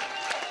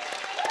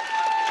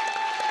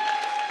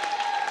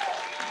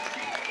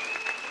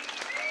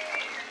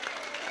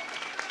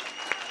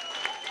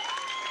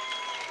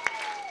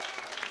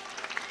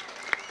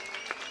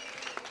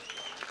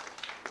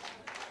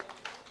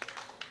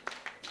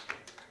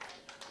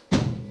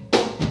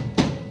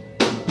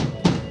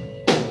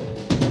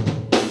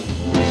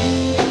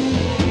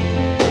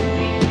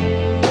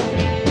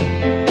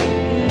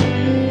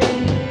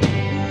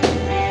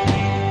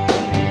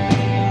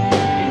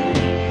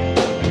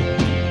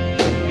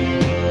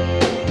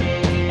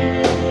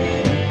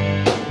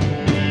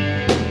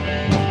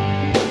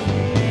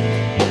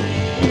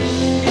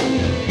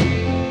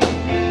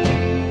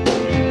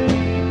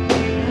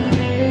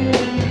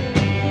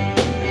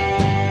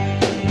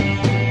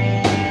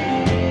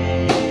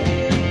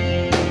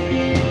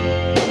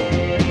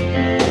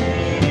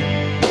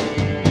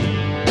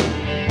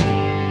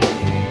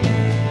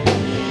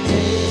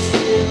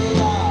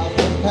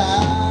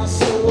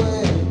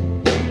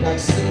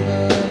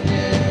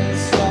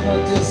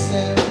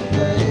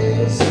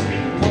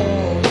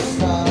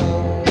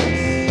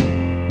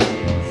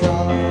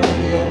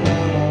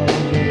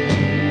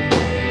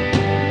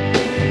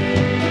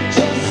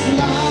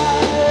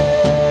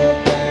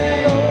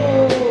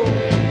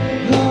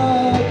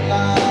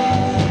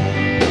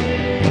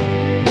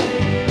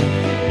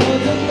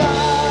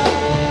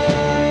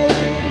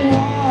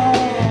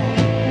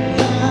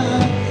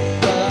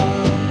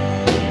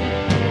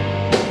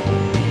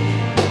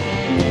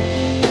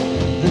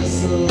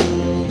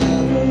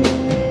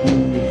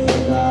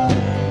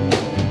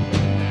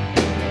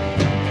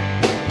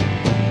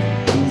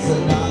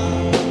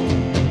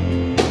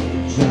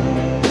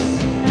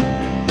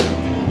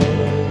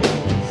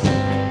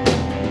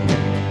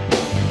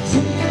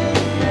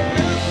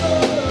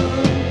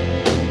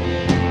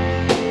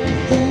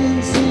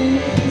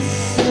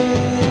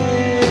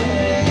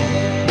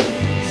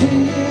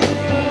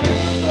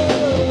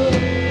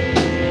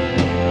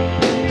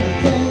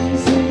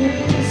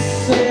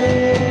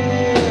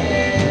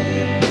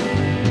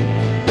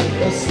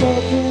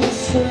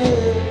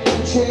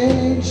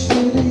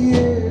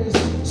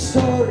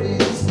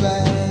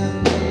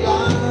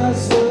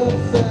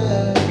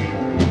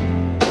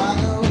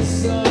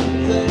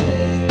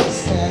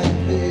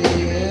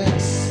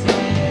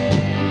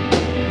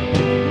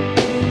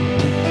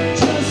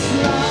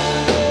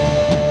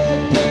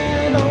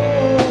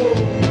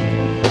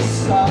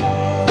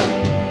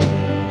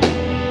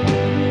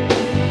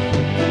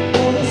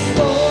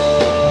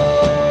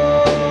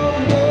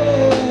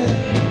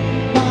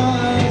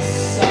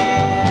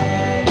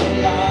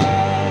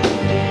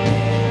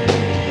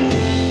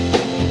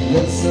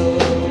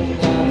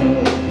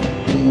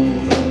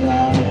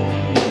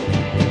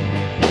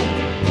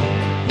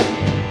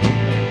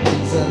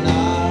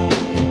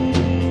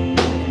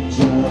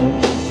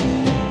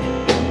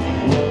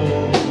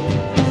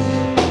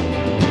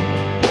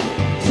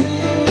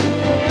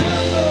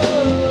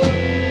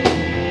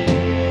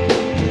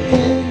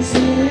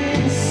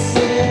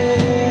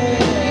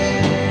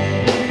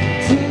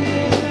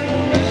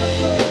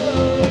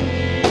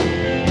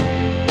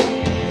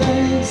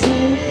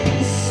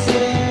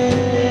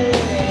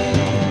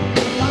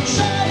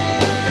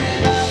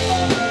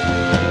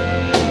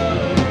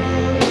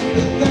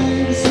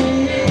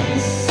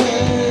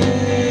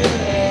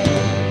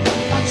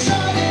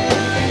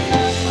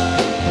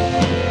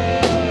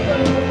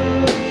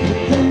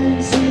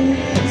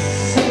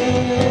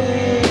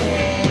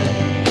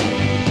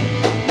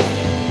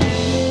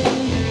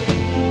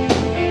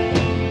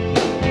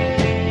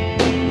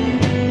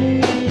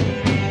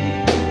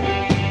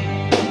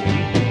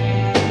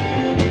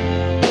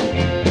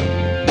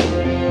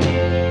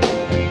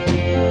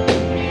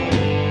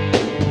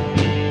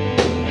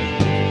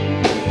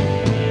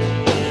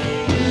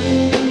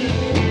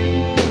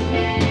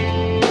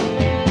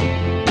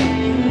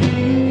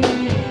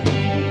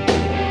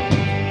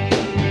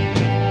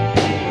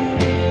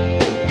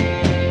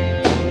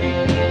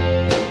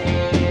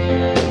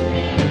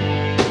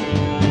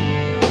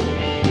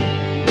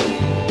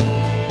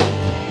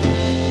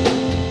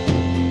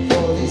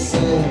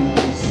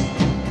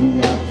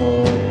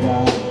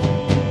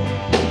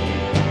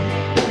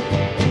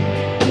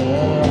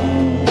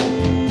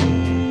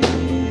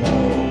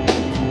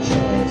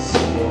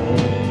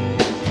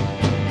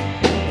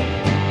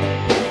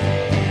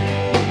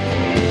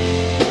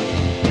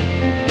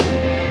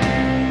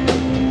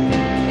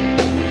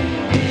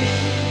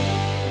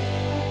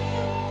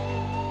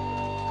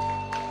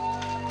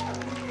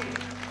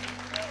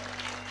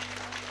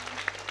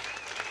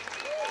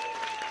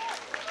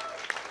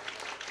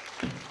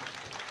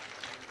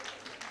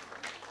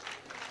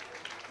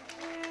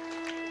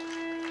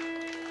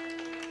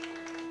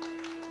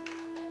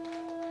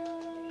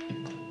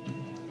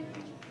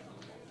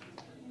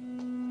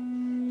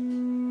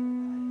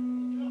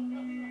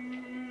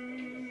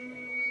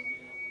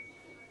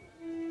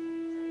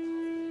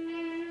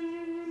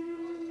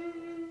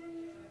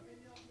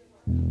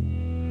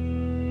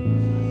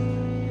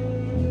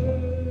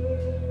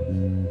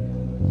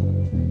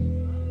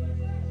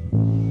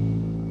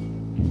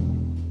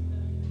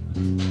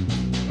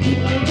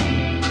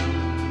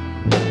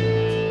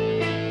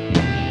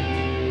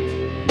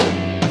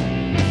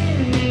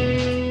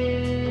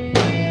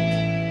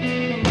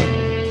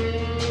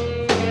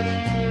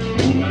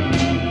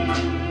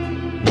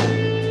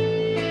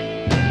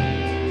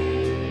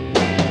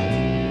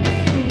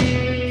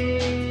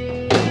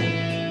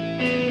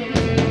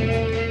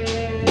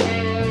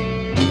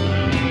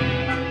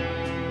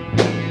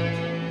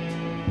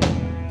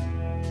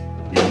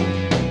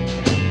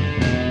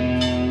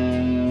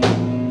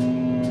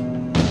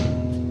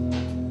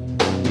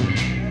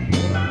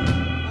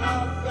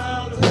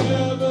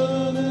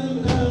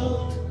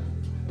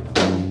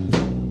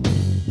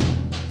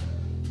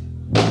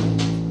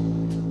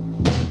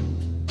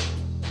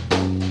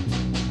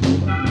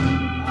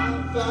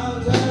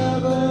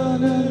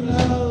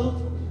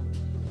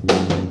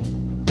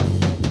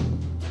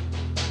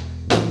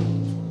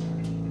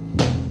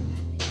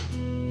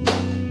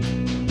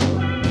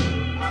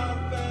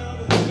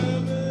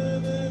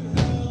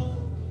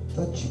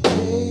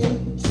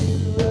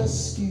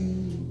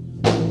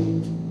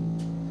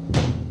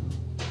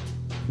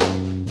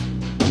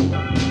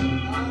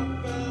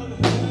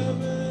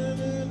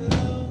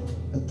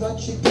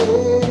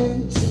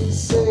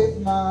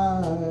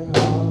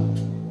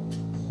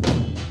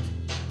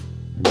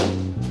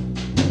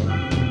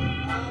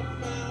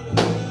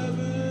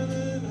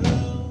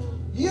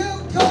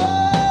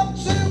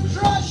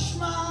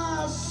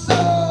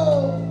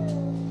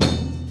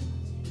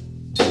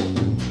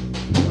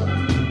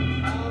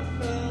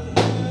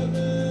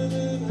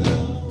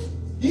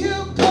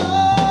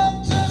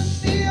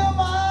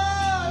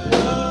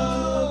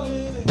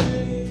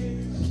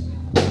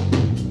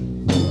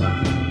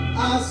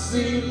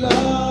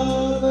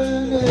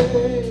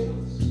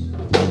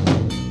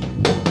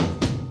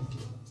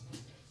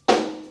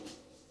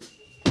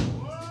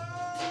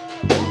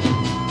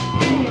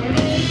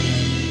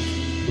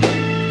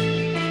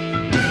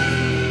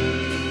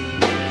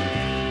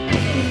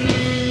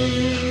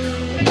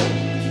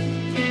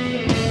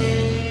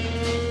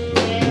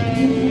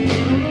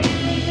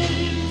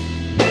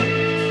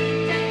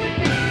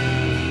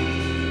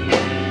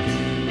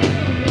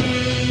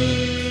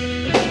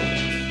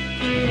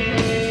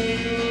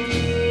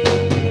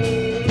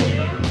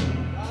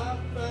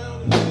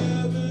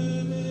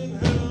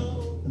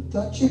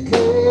 you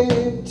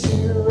came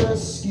to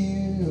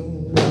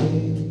rescue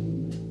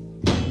me.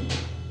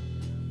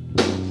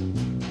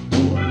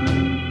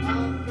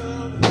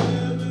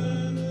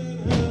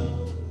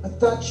 I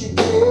thought you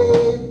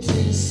came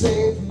to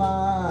save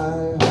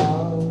my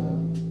heart.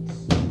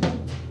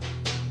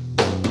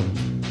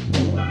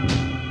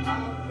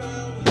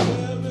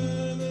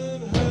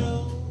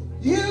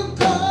 You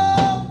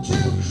come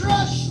to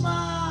crush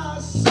my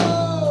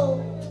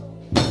soul.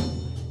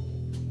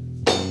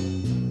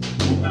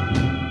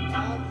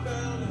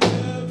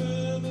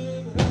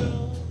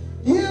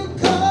 You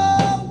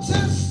come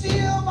to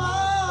steal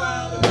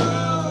my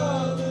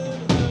love.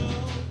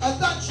 I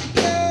thought you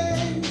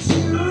came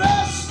to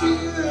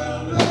rescue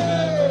me.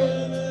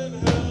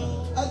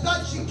 I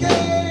thought you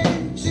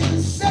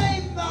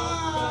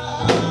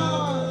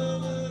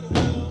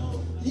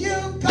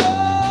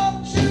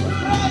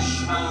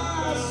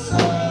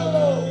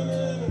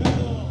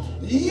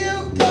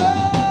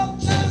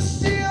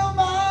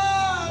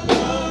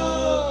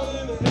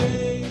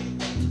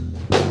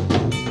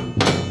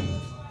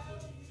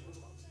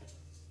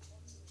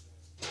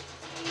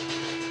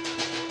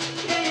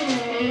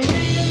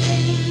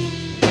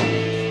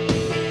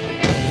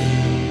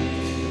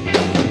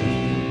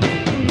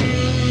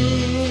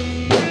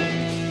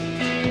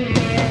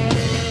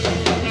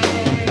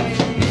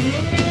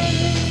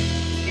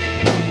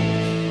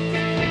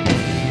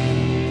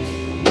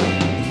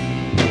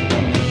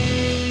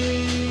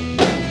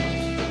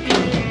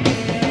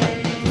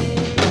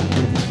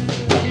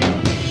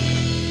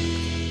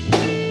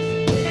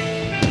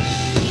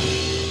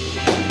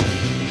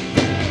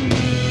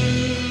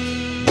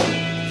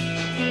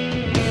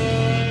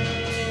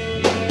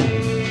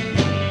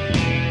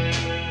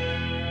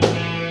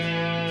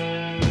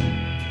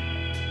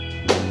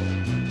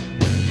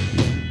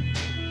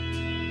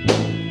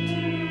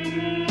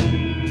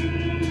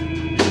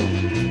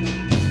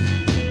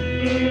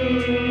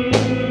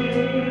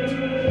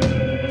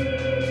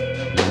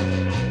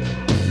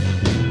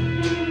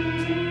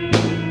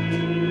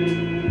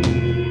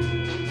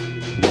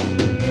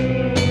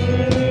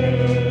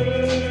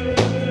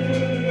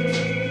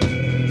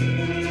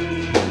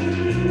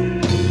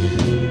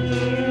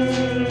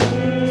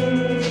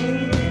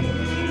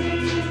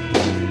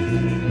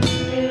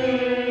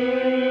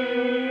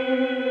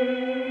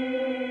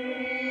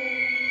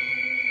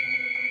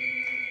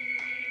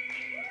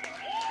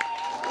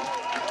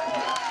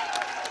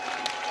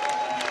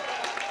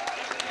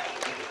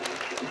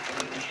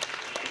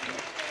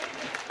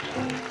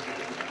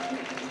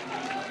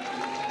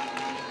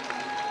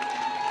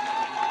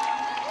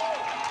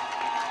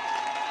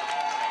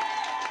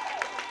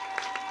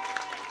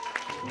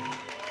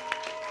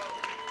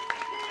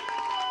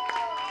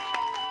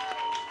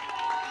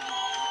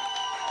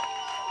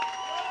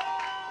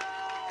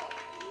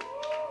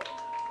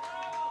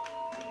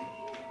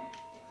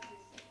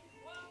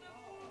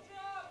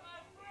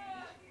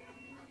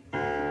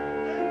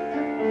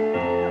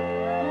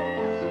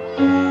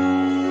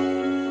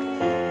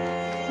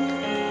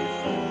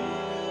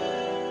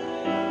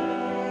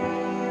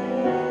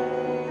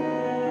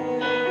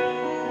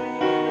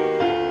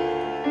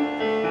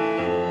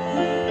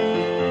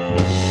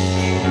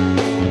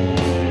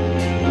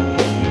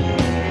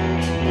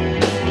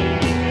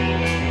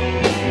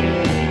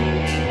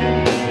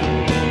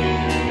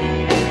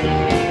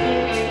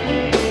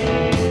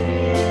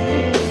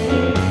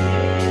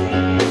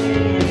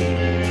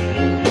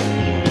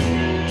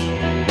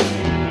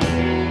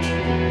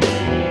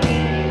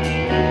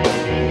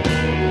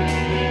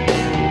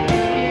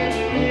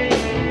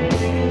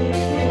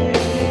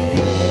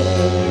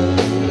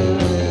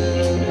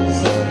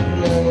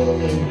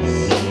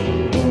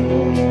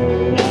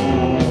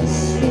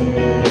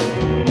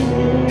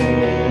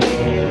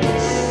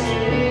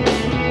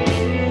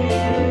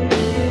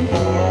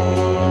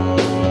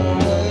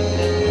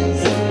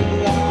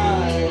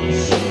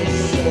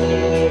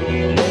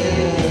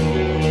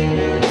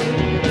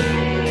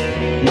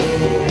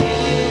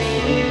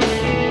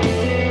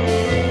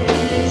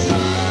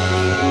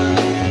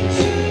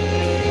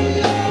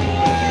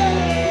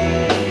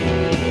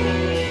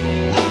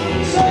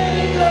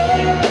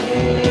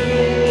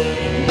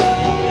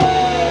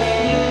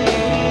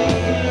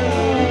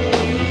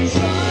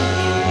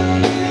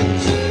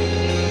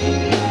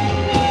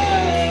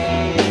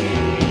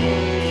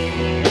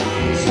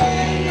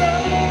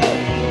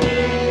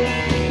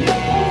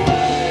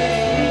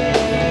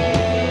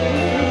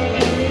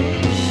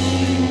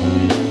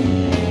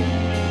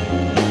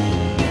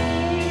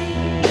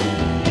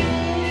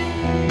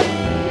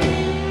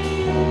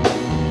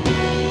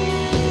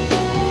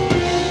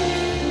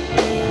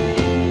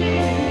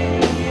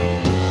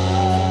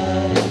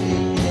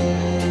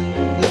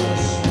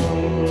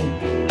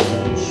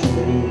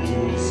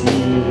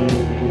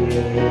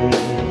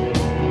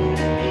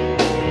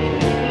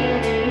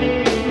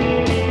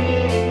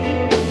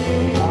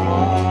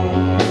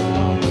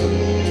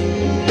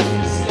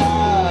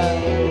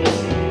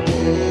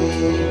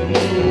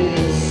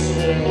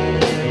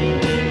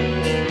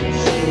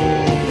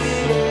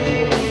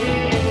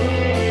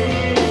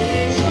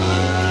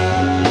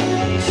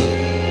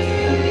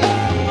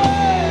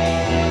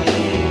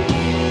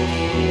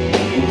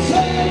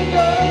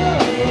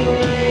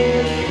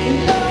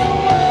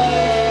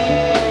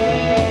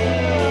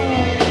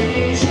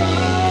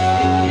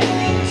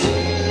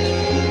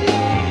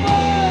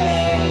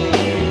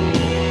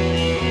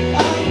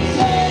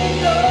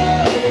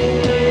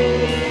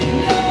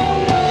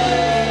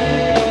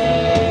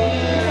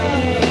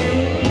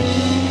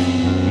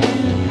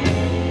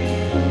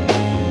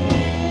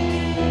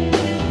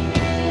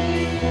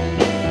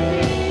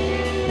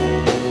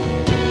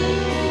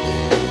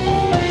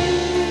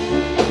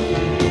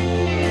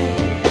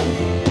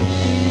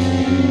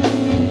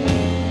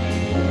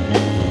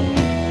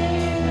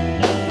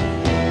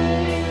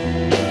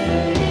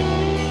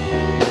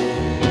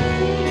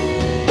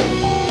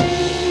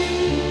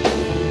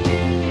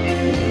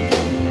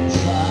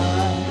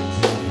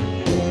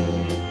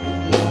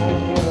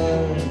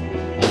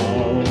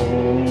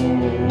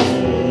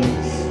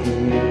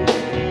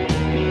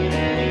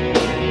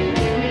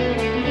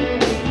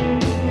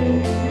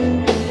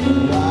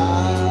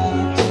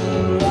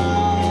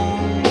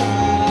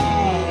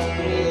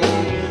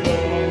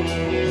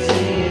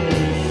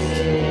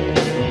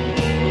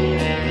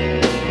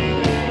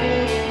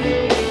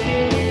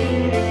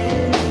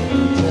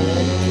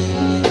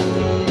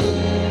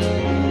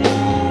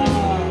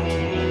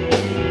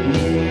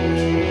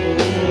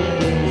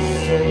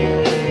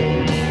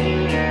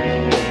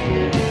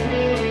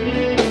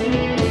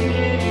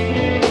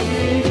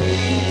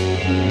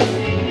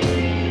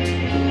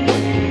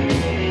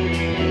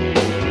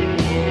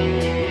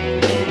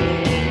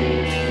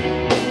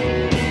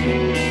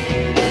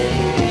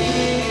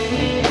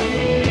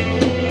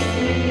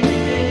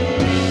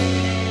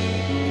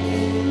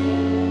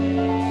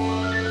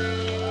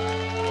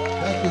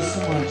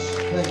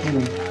Thank you.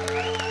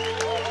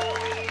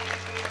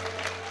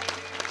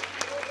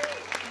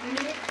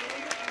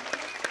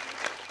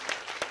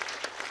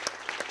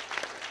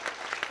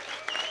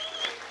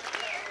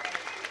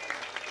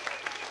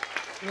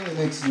 It really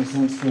makes no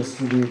sense for us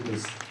to leave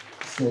this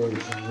stage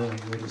and room.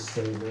 We just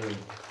stay here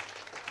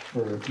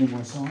for a few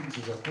more songs.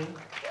 Is that cool?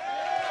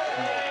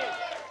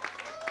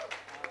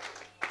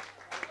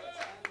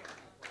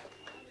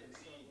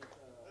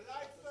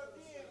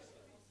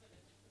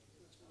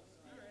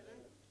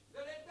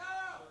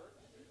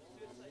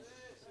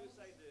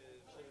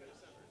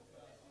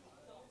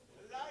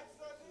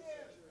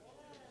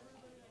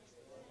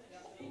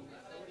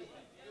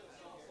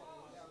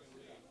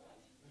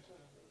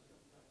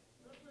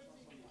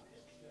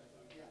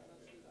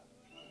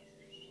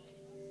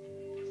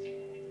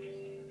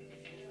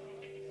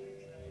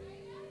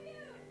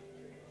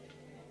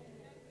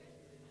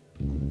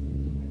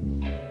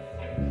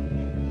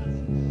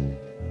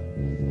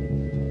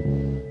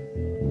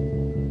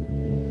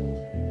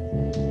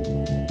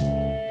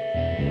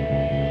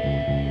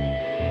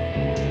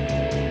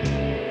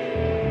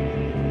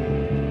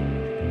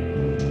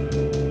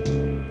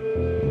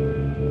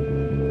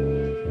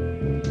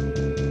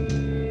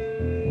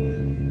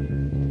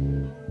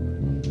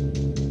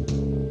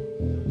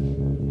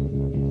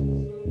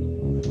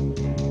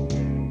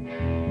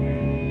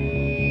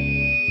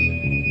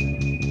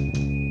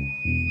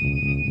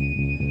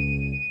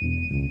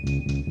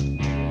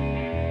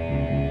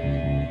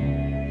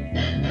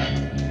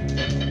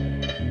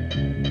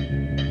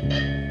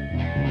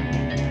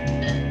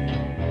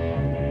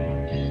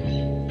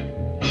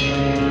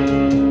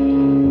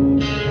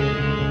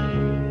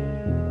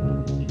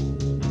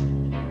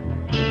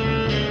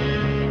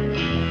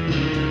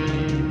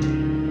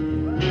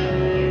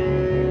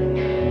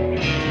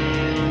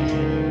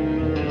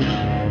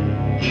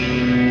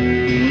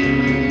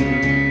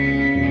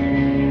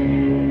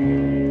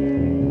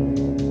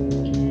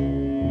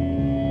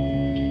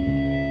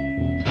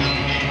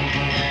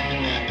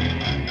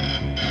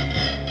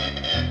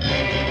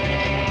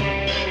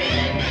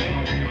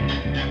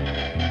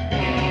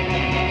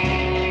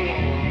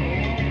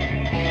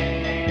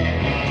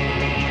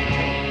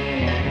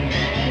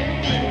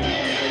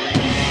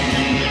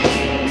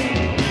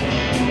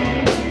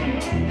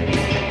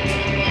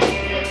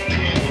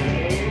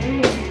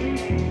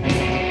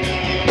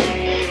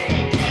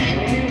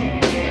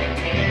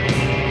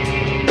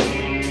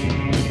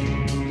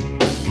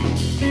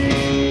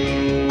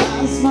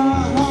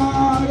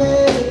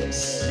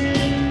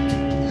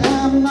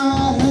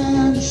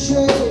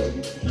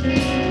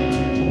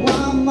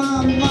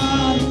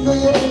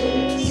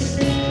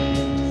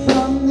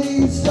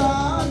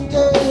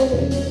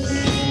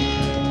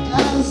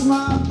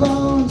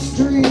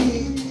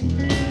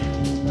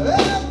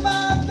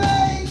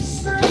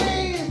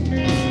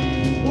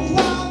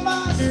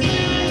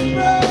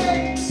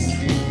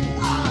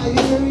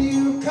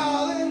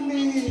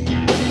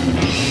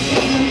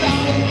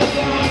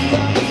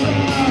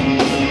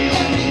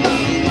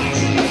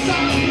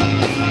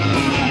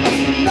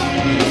 No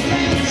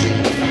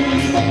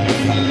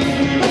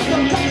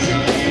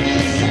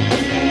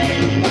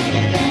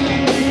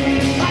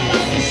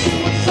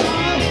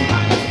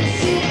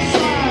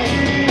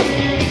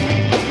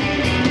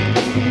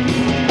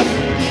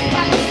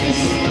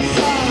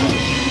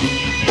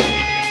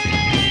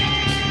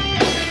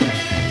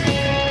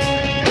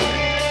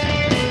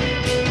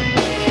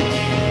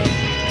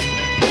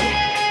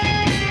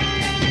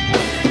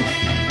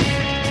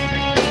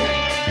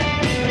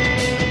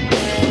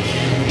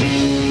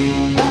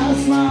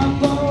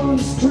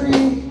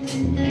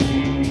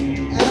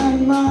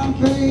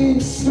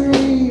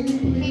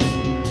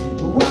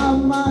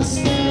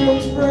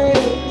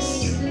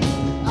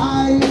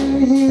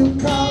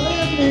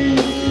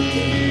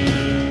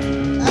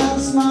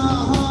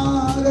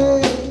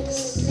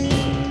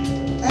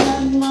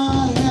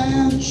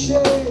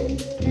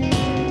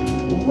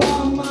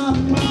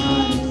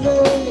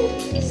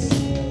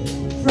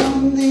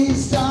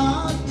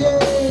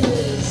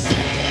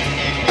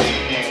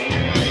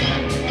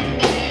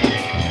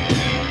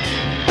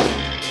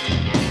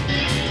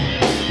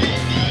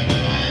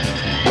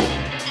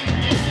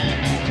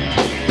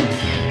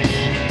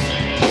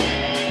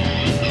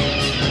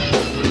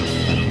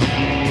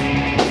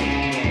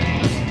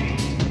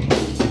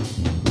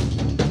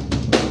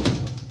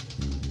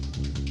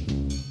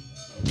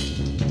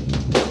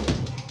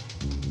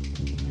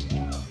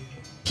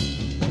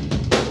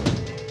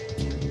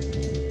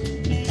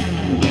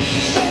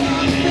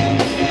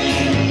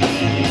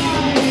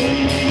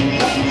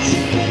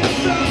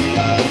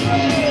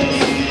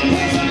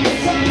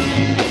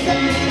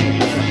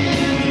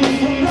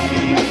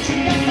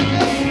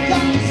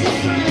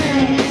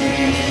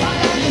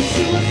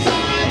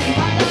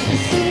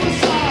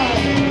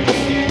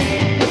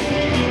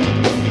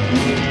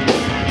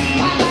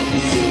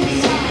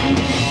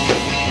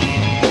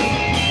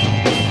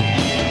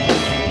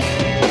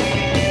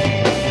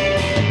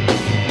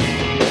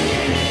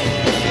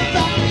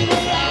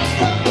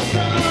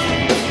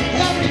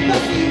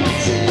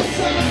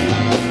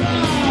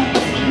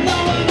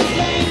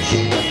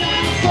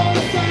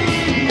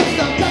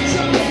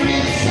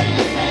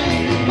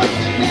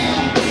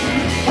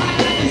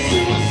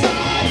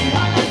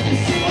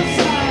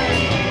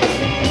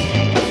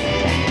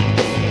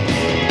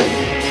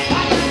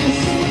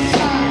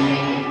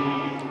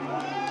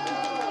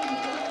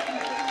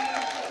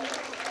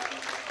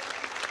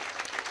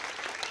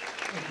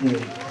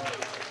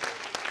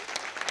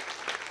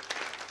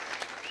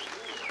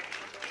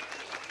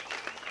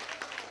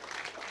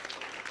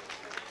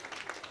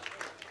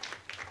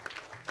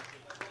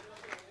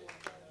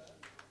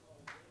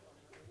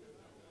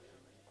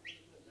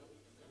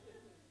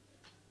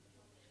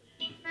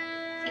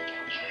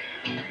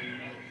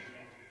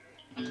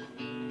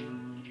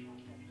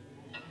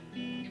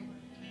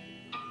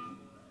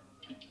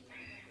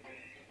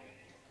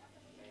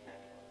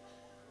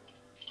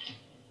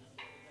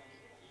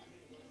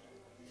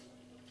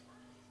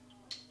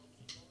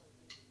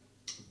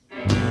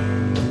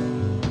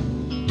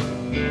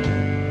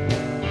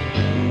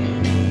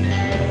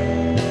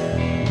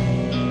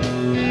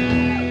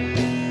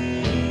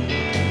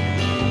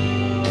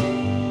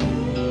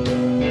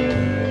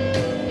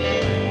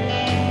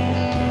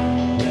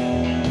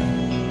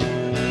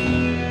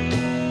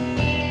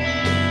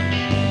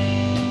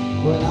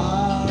when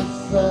I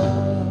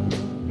fell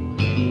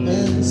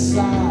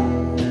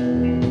inside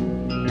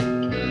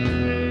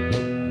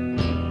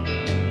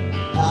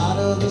out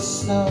of the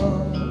snow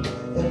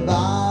and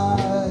by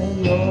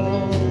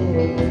your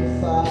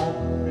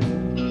fire.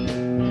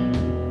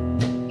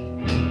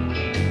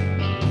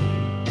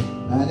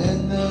 And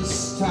in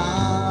this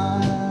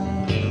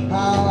time,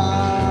 how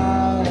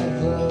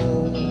I've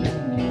learned,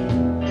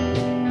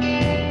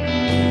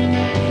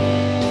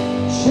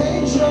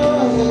 change your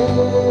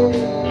head,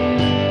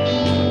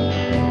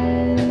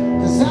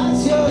 'cause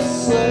that's your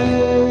slave.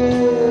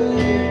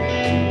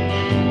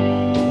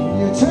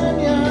 You turn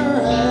your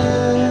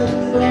head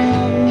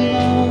from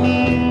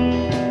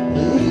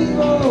the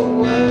evil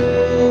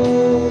way.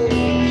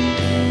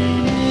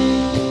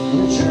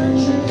 Your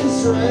church is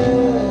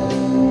red,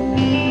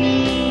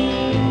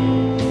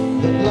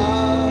 the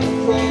blood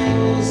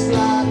flows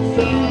black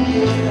from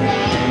your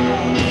heart.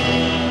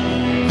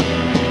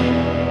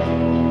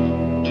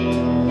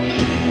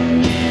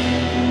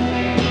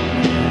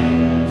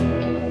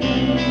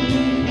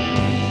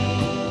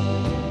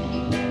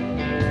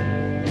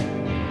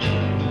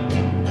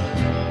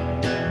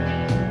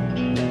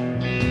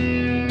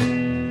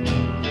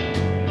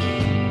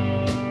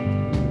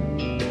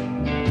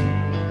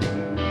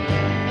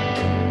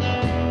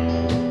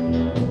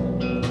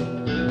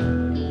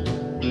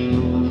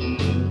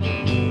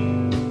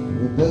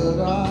 We build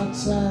our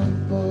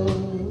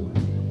temples,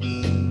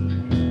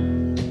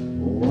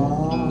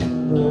 one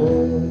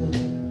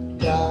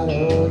brick at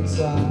a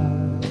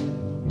time.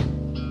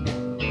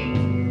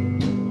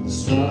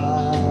 That's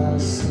why I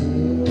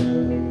see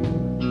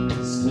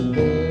is to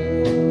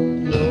build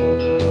your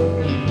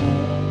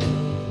name.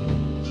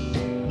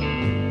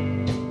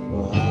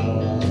 Well, how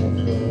I've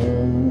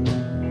heard,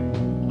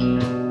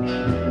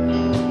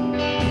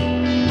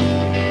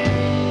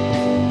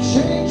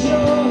 change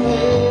your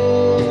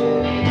head,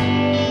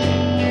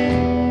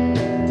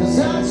 'cause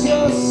that's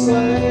your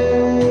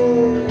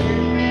slave.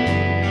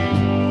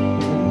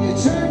 And you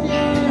turn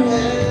your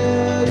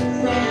head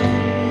from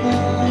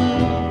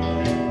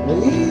the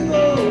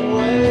evil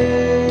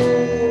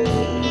ways.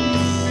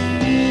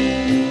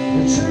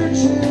 The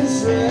church is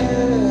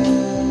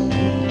red,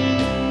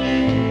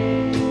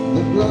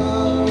 the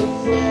blood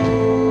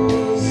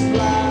flows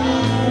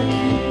black.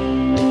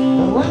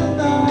 And when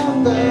the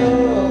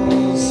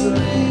bells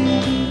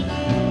ring,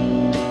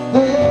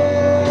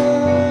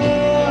 they'll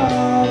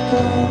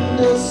come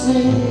to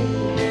see.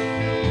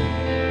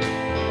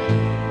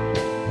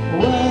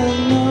 When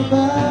the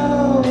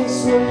bells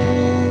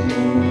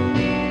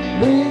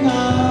ring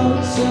out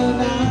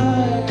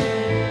tonight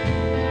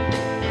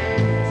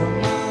from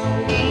my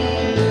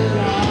wounded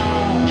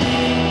heart.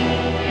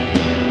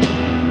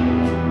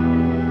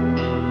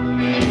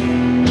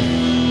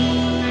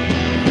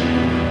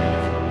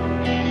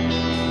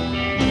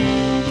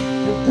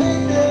 You're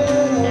painted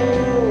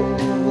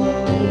over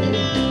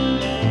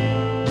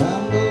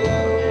and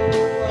below.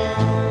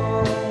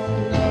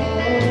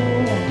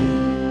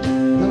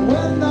 That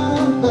when the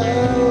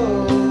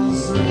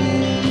bells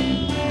ring,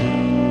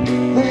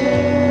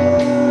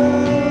 they'll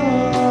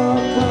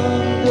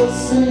come to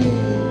see.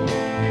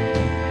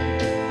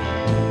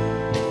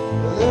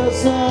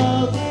 There's a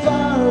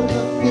fire in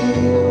the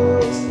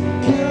fields,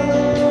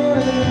 killer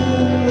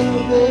in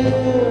the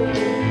air.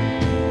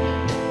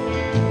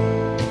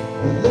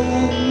 And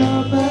then the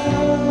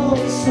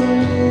bells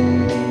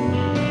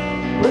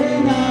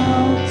ring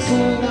out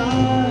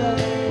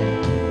tonight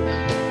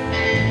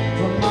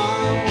from my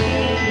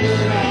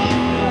wounded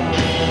heart.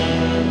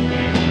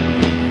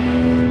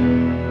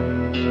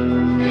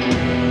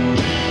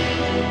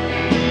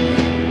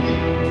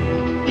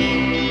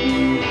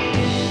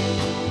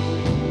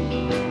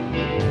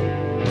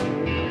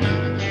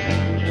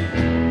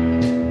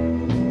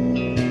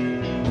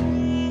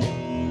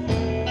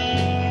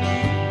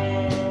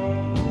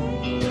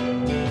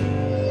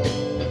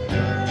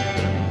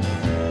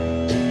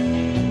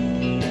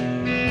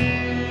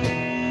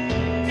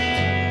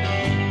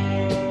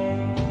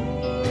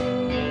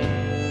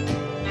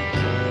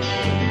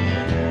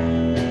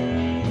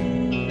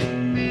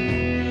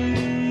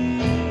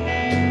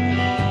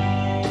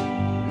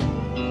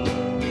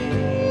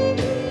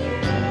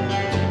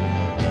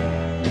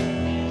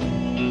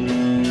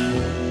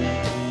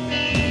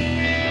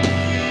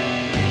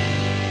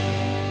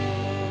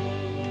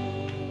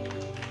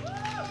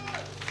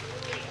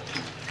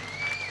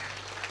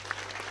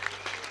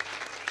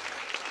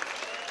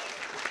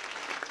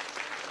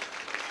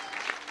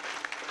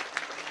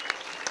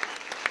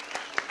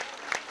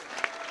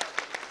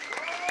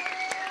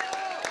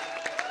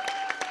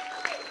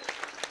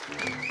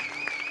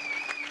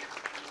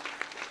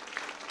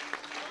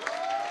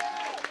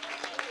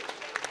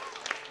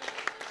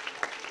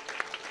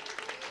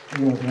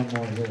 We have one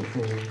more here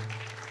for you.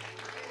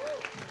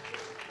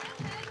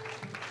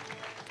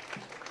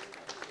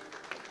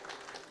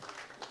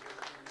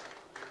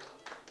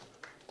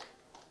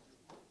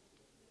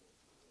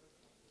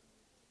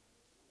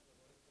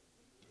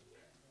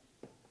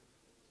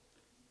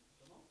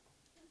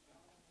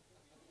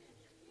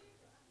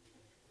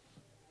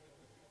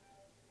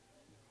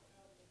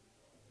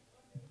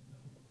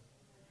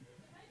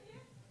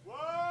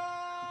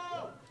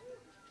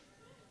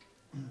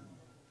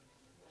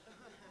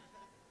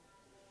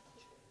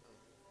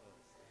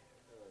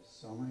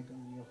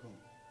 Assalamualaikum yokum.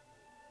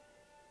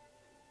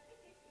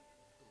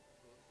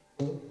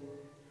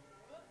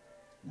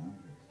 No.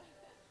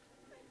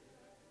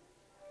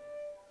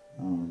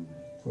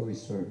 Before we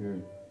start here,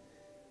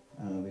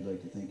 we'd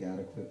like to thank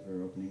Adequate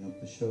for opening up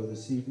the show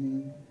this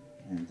evening,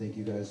 and thank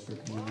you guys for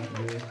coming out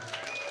here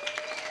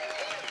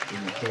in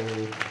the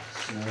cold,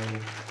 snow.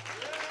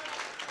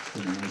 It's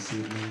been a nice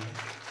evening.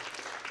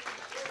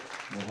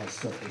 We'll have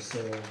stuff for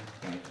sale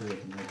back here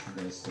at the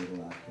merchandise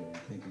table after.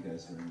 Thank you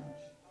guys very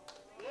much.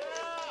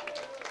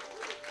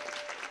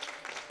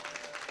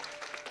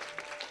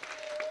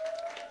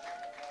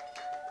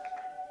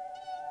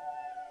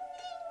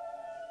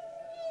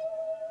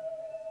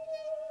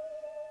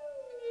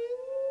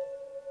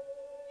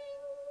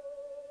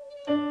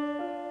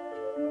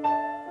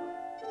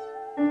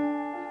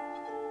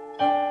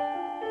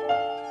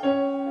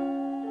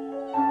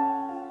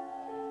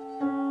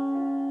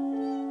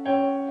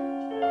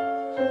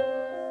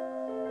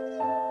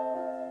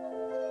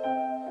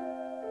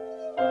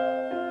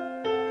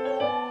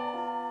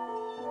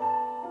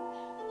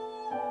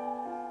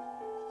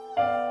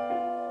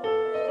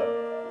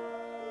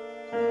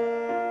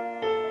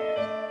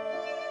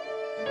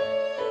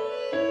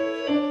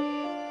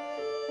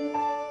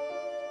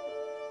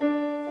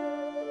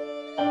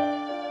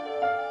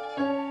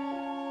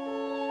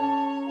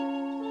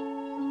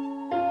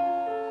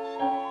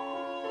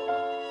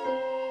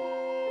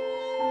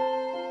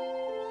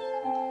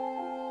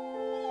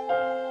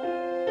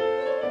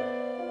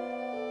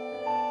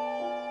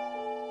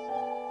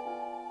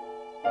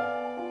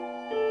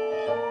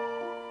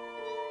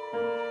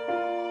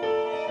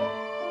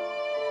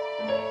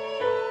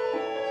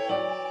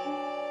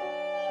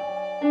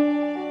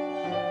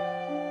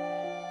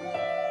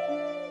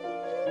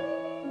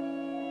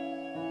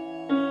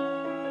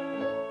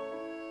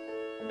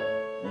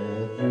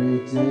 Every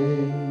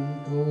day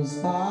goes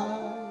by,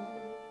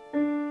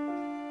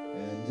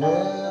 and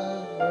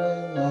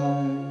every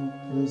night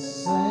the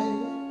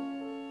same.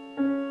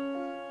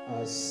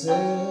 I sit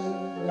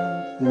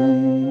and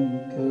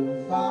think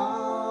of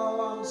how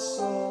I'm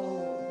so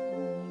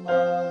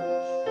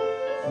much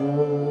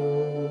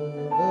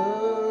further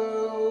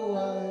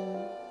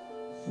away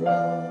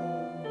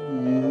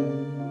from you.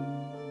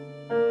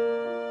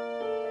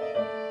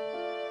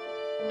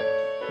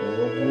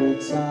 Every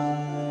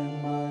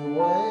time I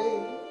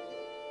wake,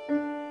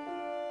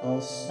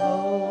 I'll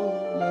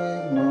slowly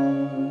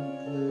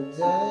mark the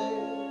day,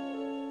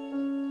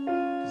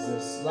 'cause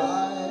this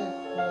life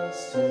has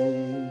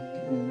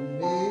taken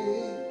me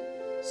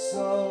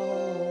so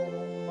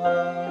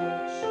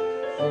much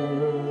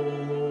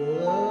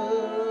further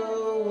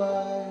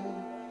away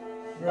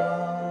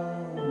from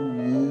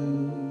you.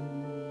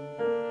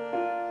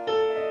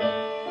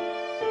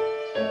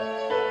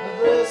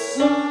 Every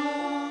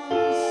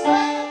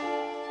sunset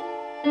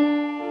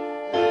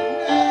and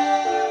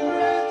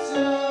every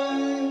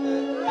time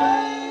it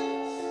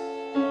rains,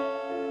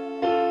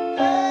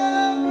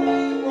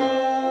 every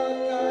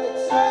walk I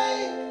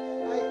take,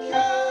 I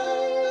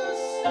count the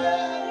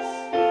steps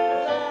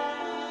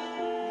that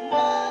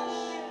much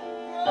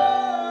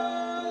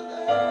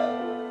further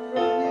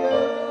from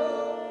you.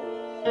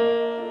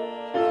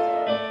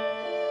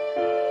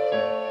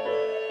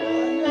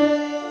 And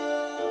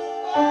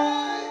if I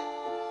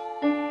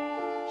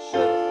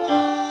should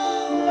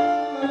fall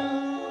in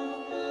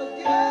love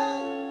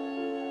again,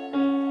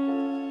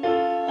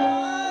 I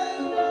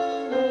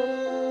will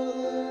know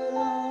that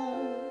I'm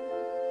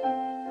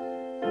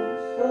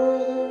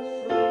further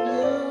from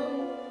you.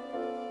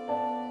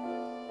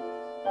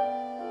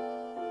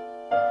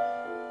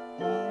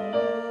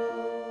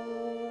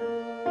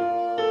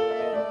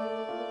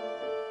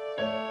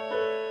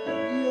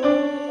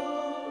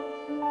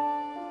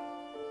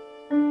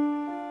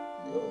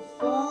 You'll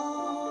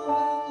fall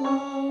in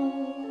love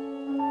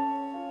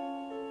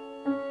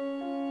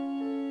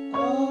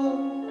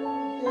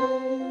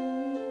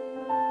again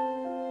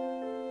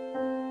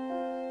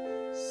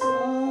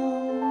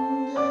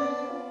someday.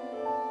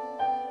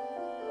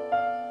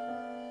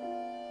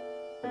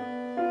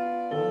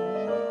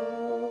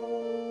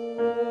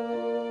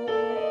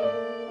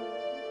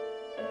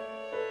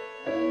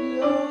 And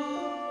you'll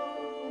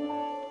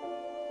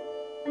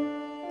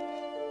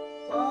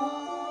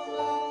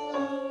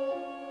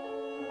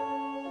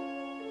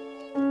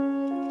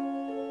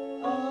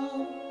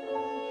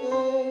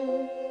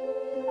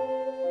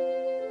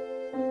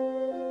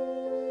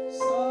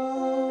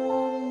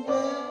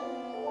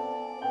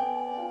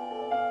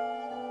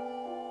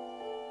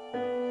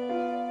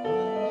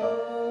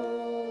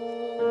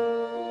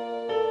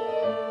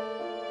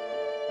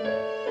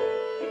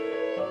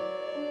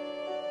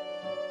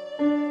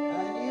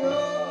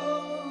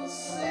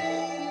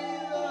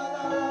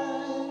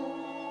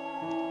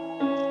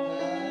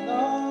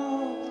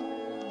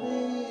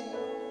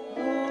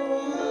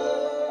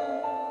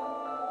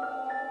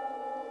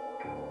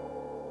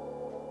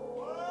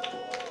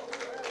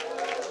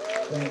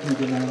Thank you,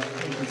 good night.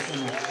 Thank you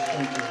so much.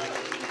 Thank you.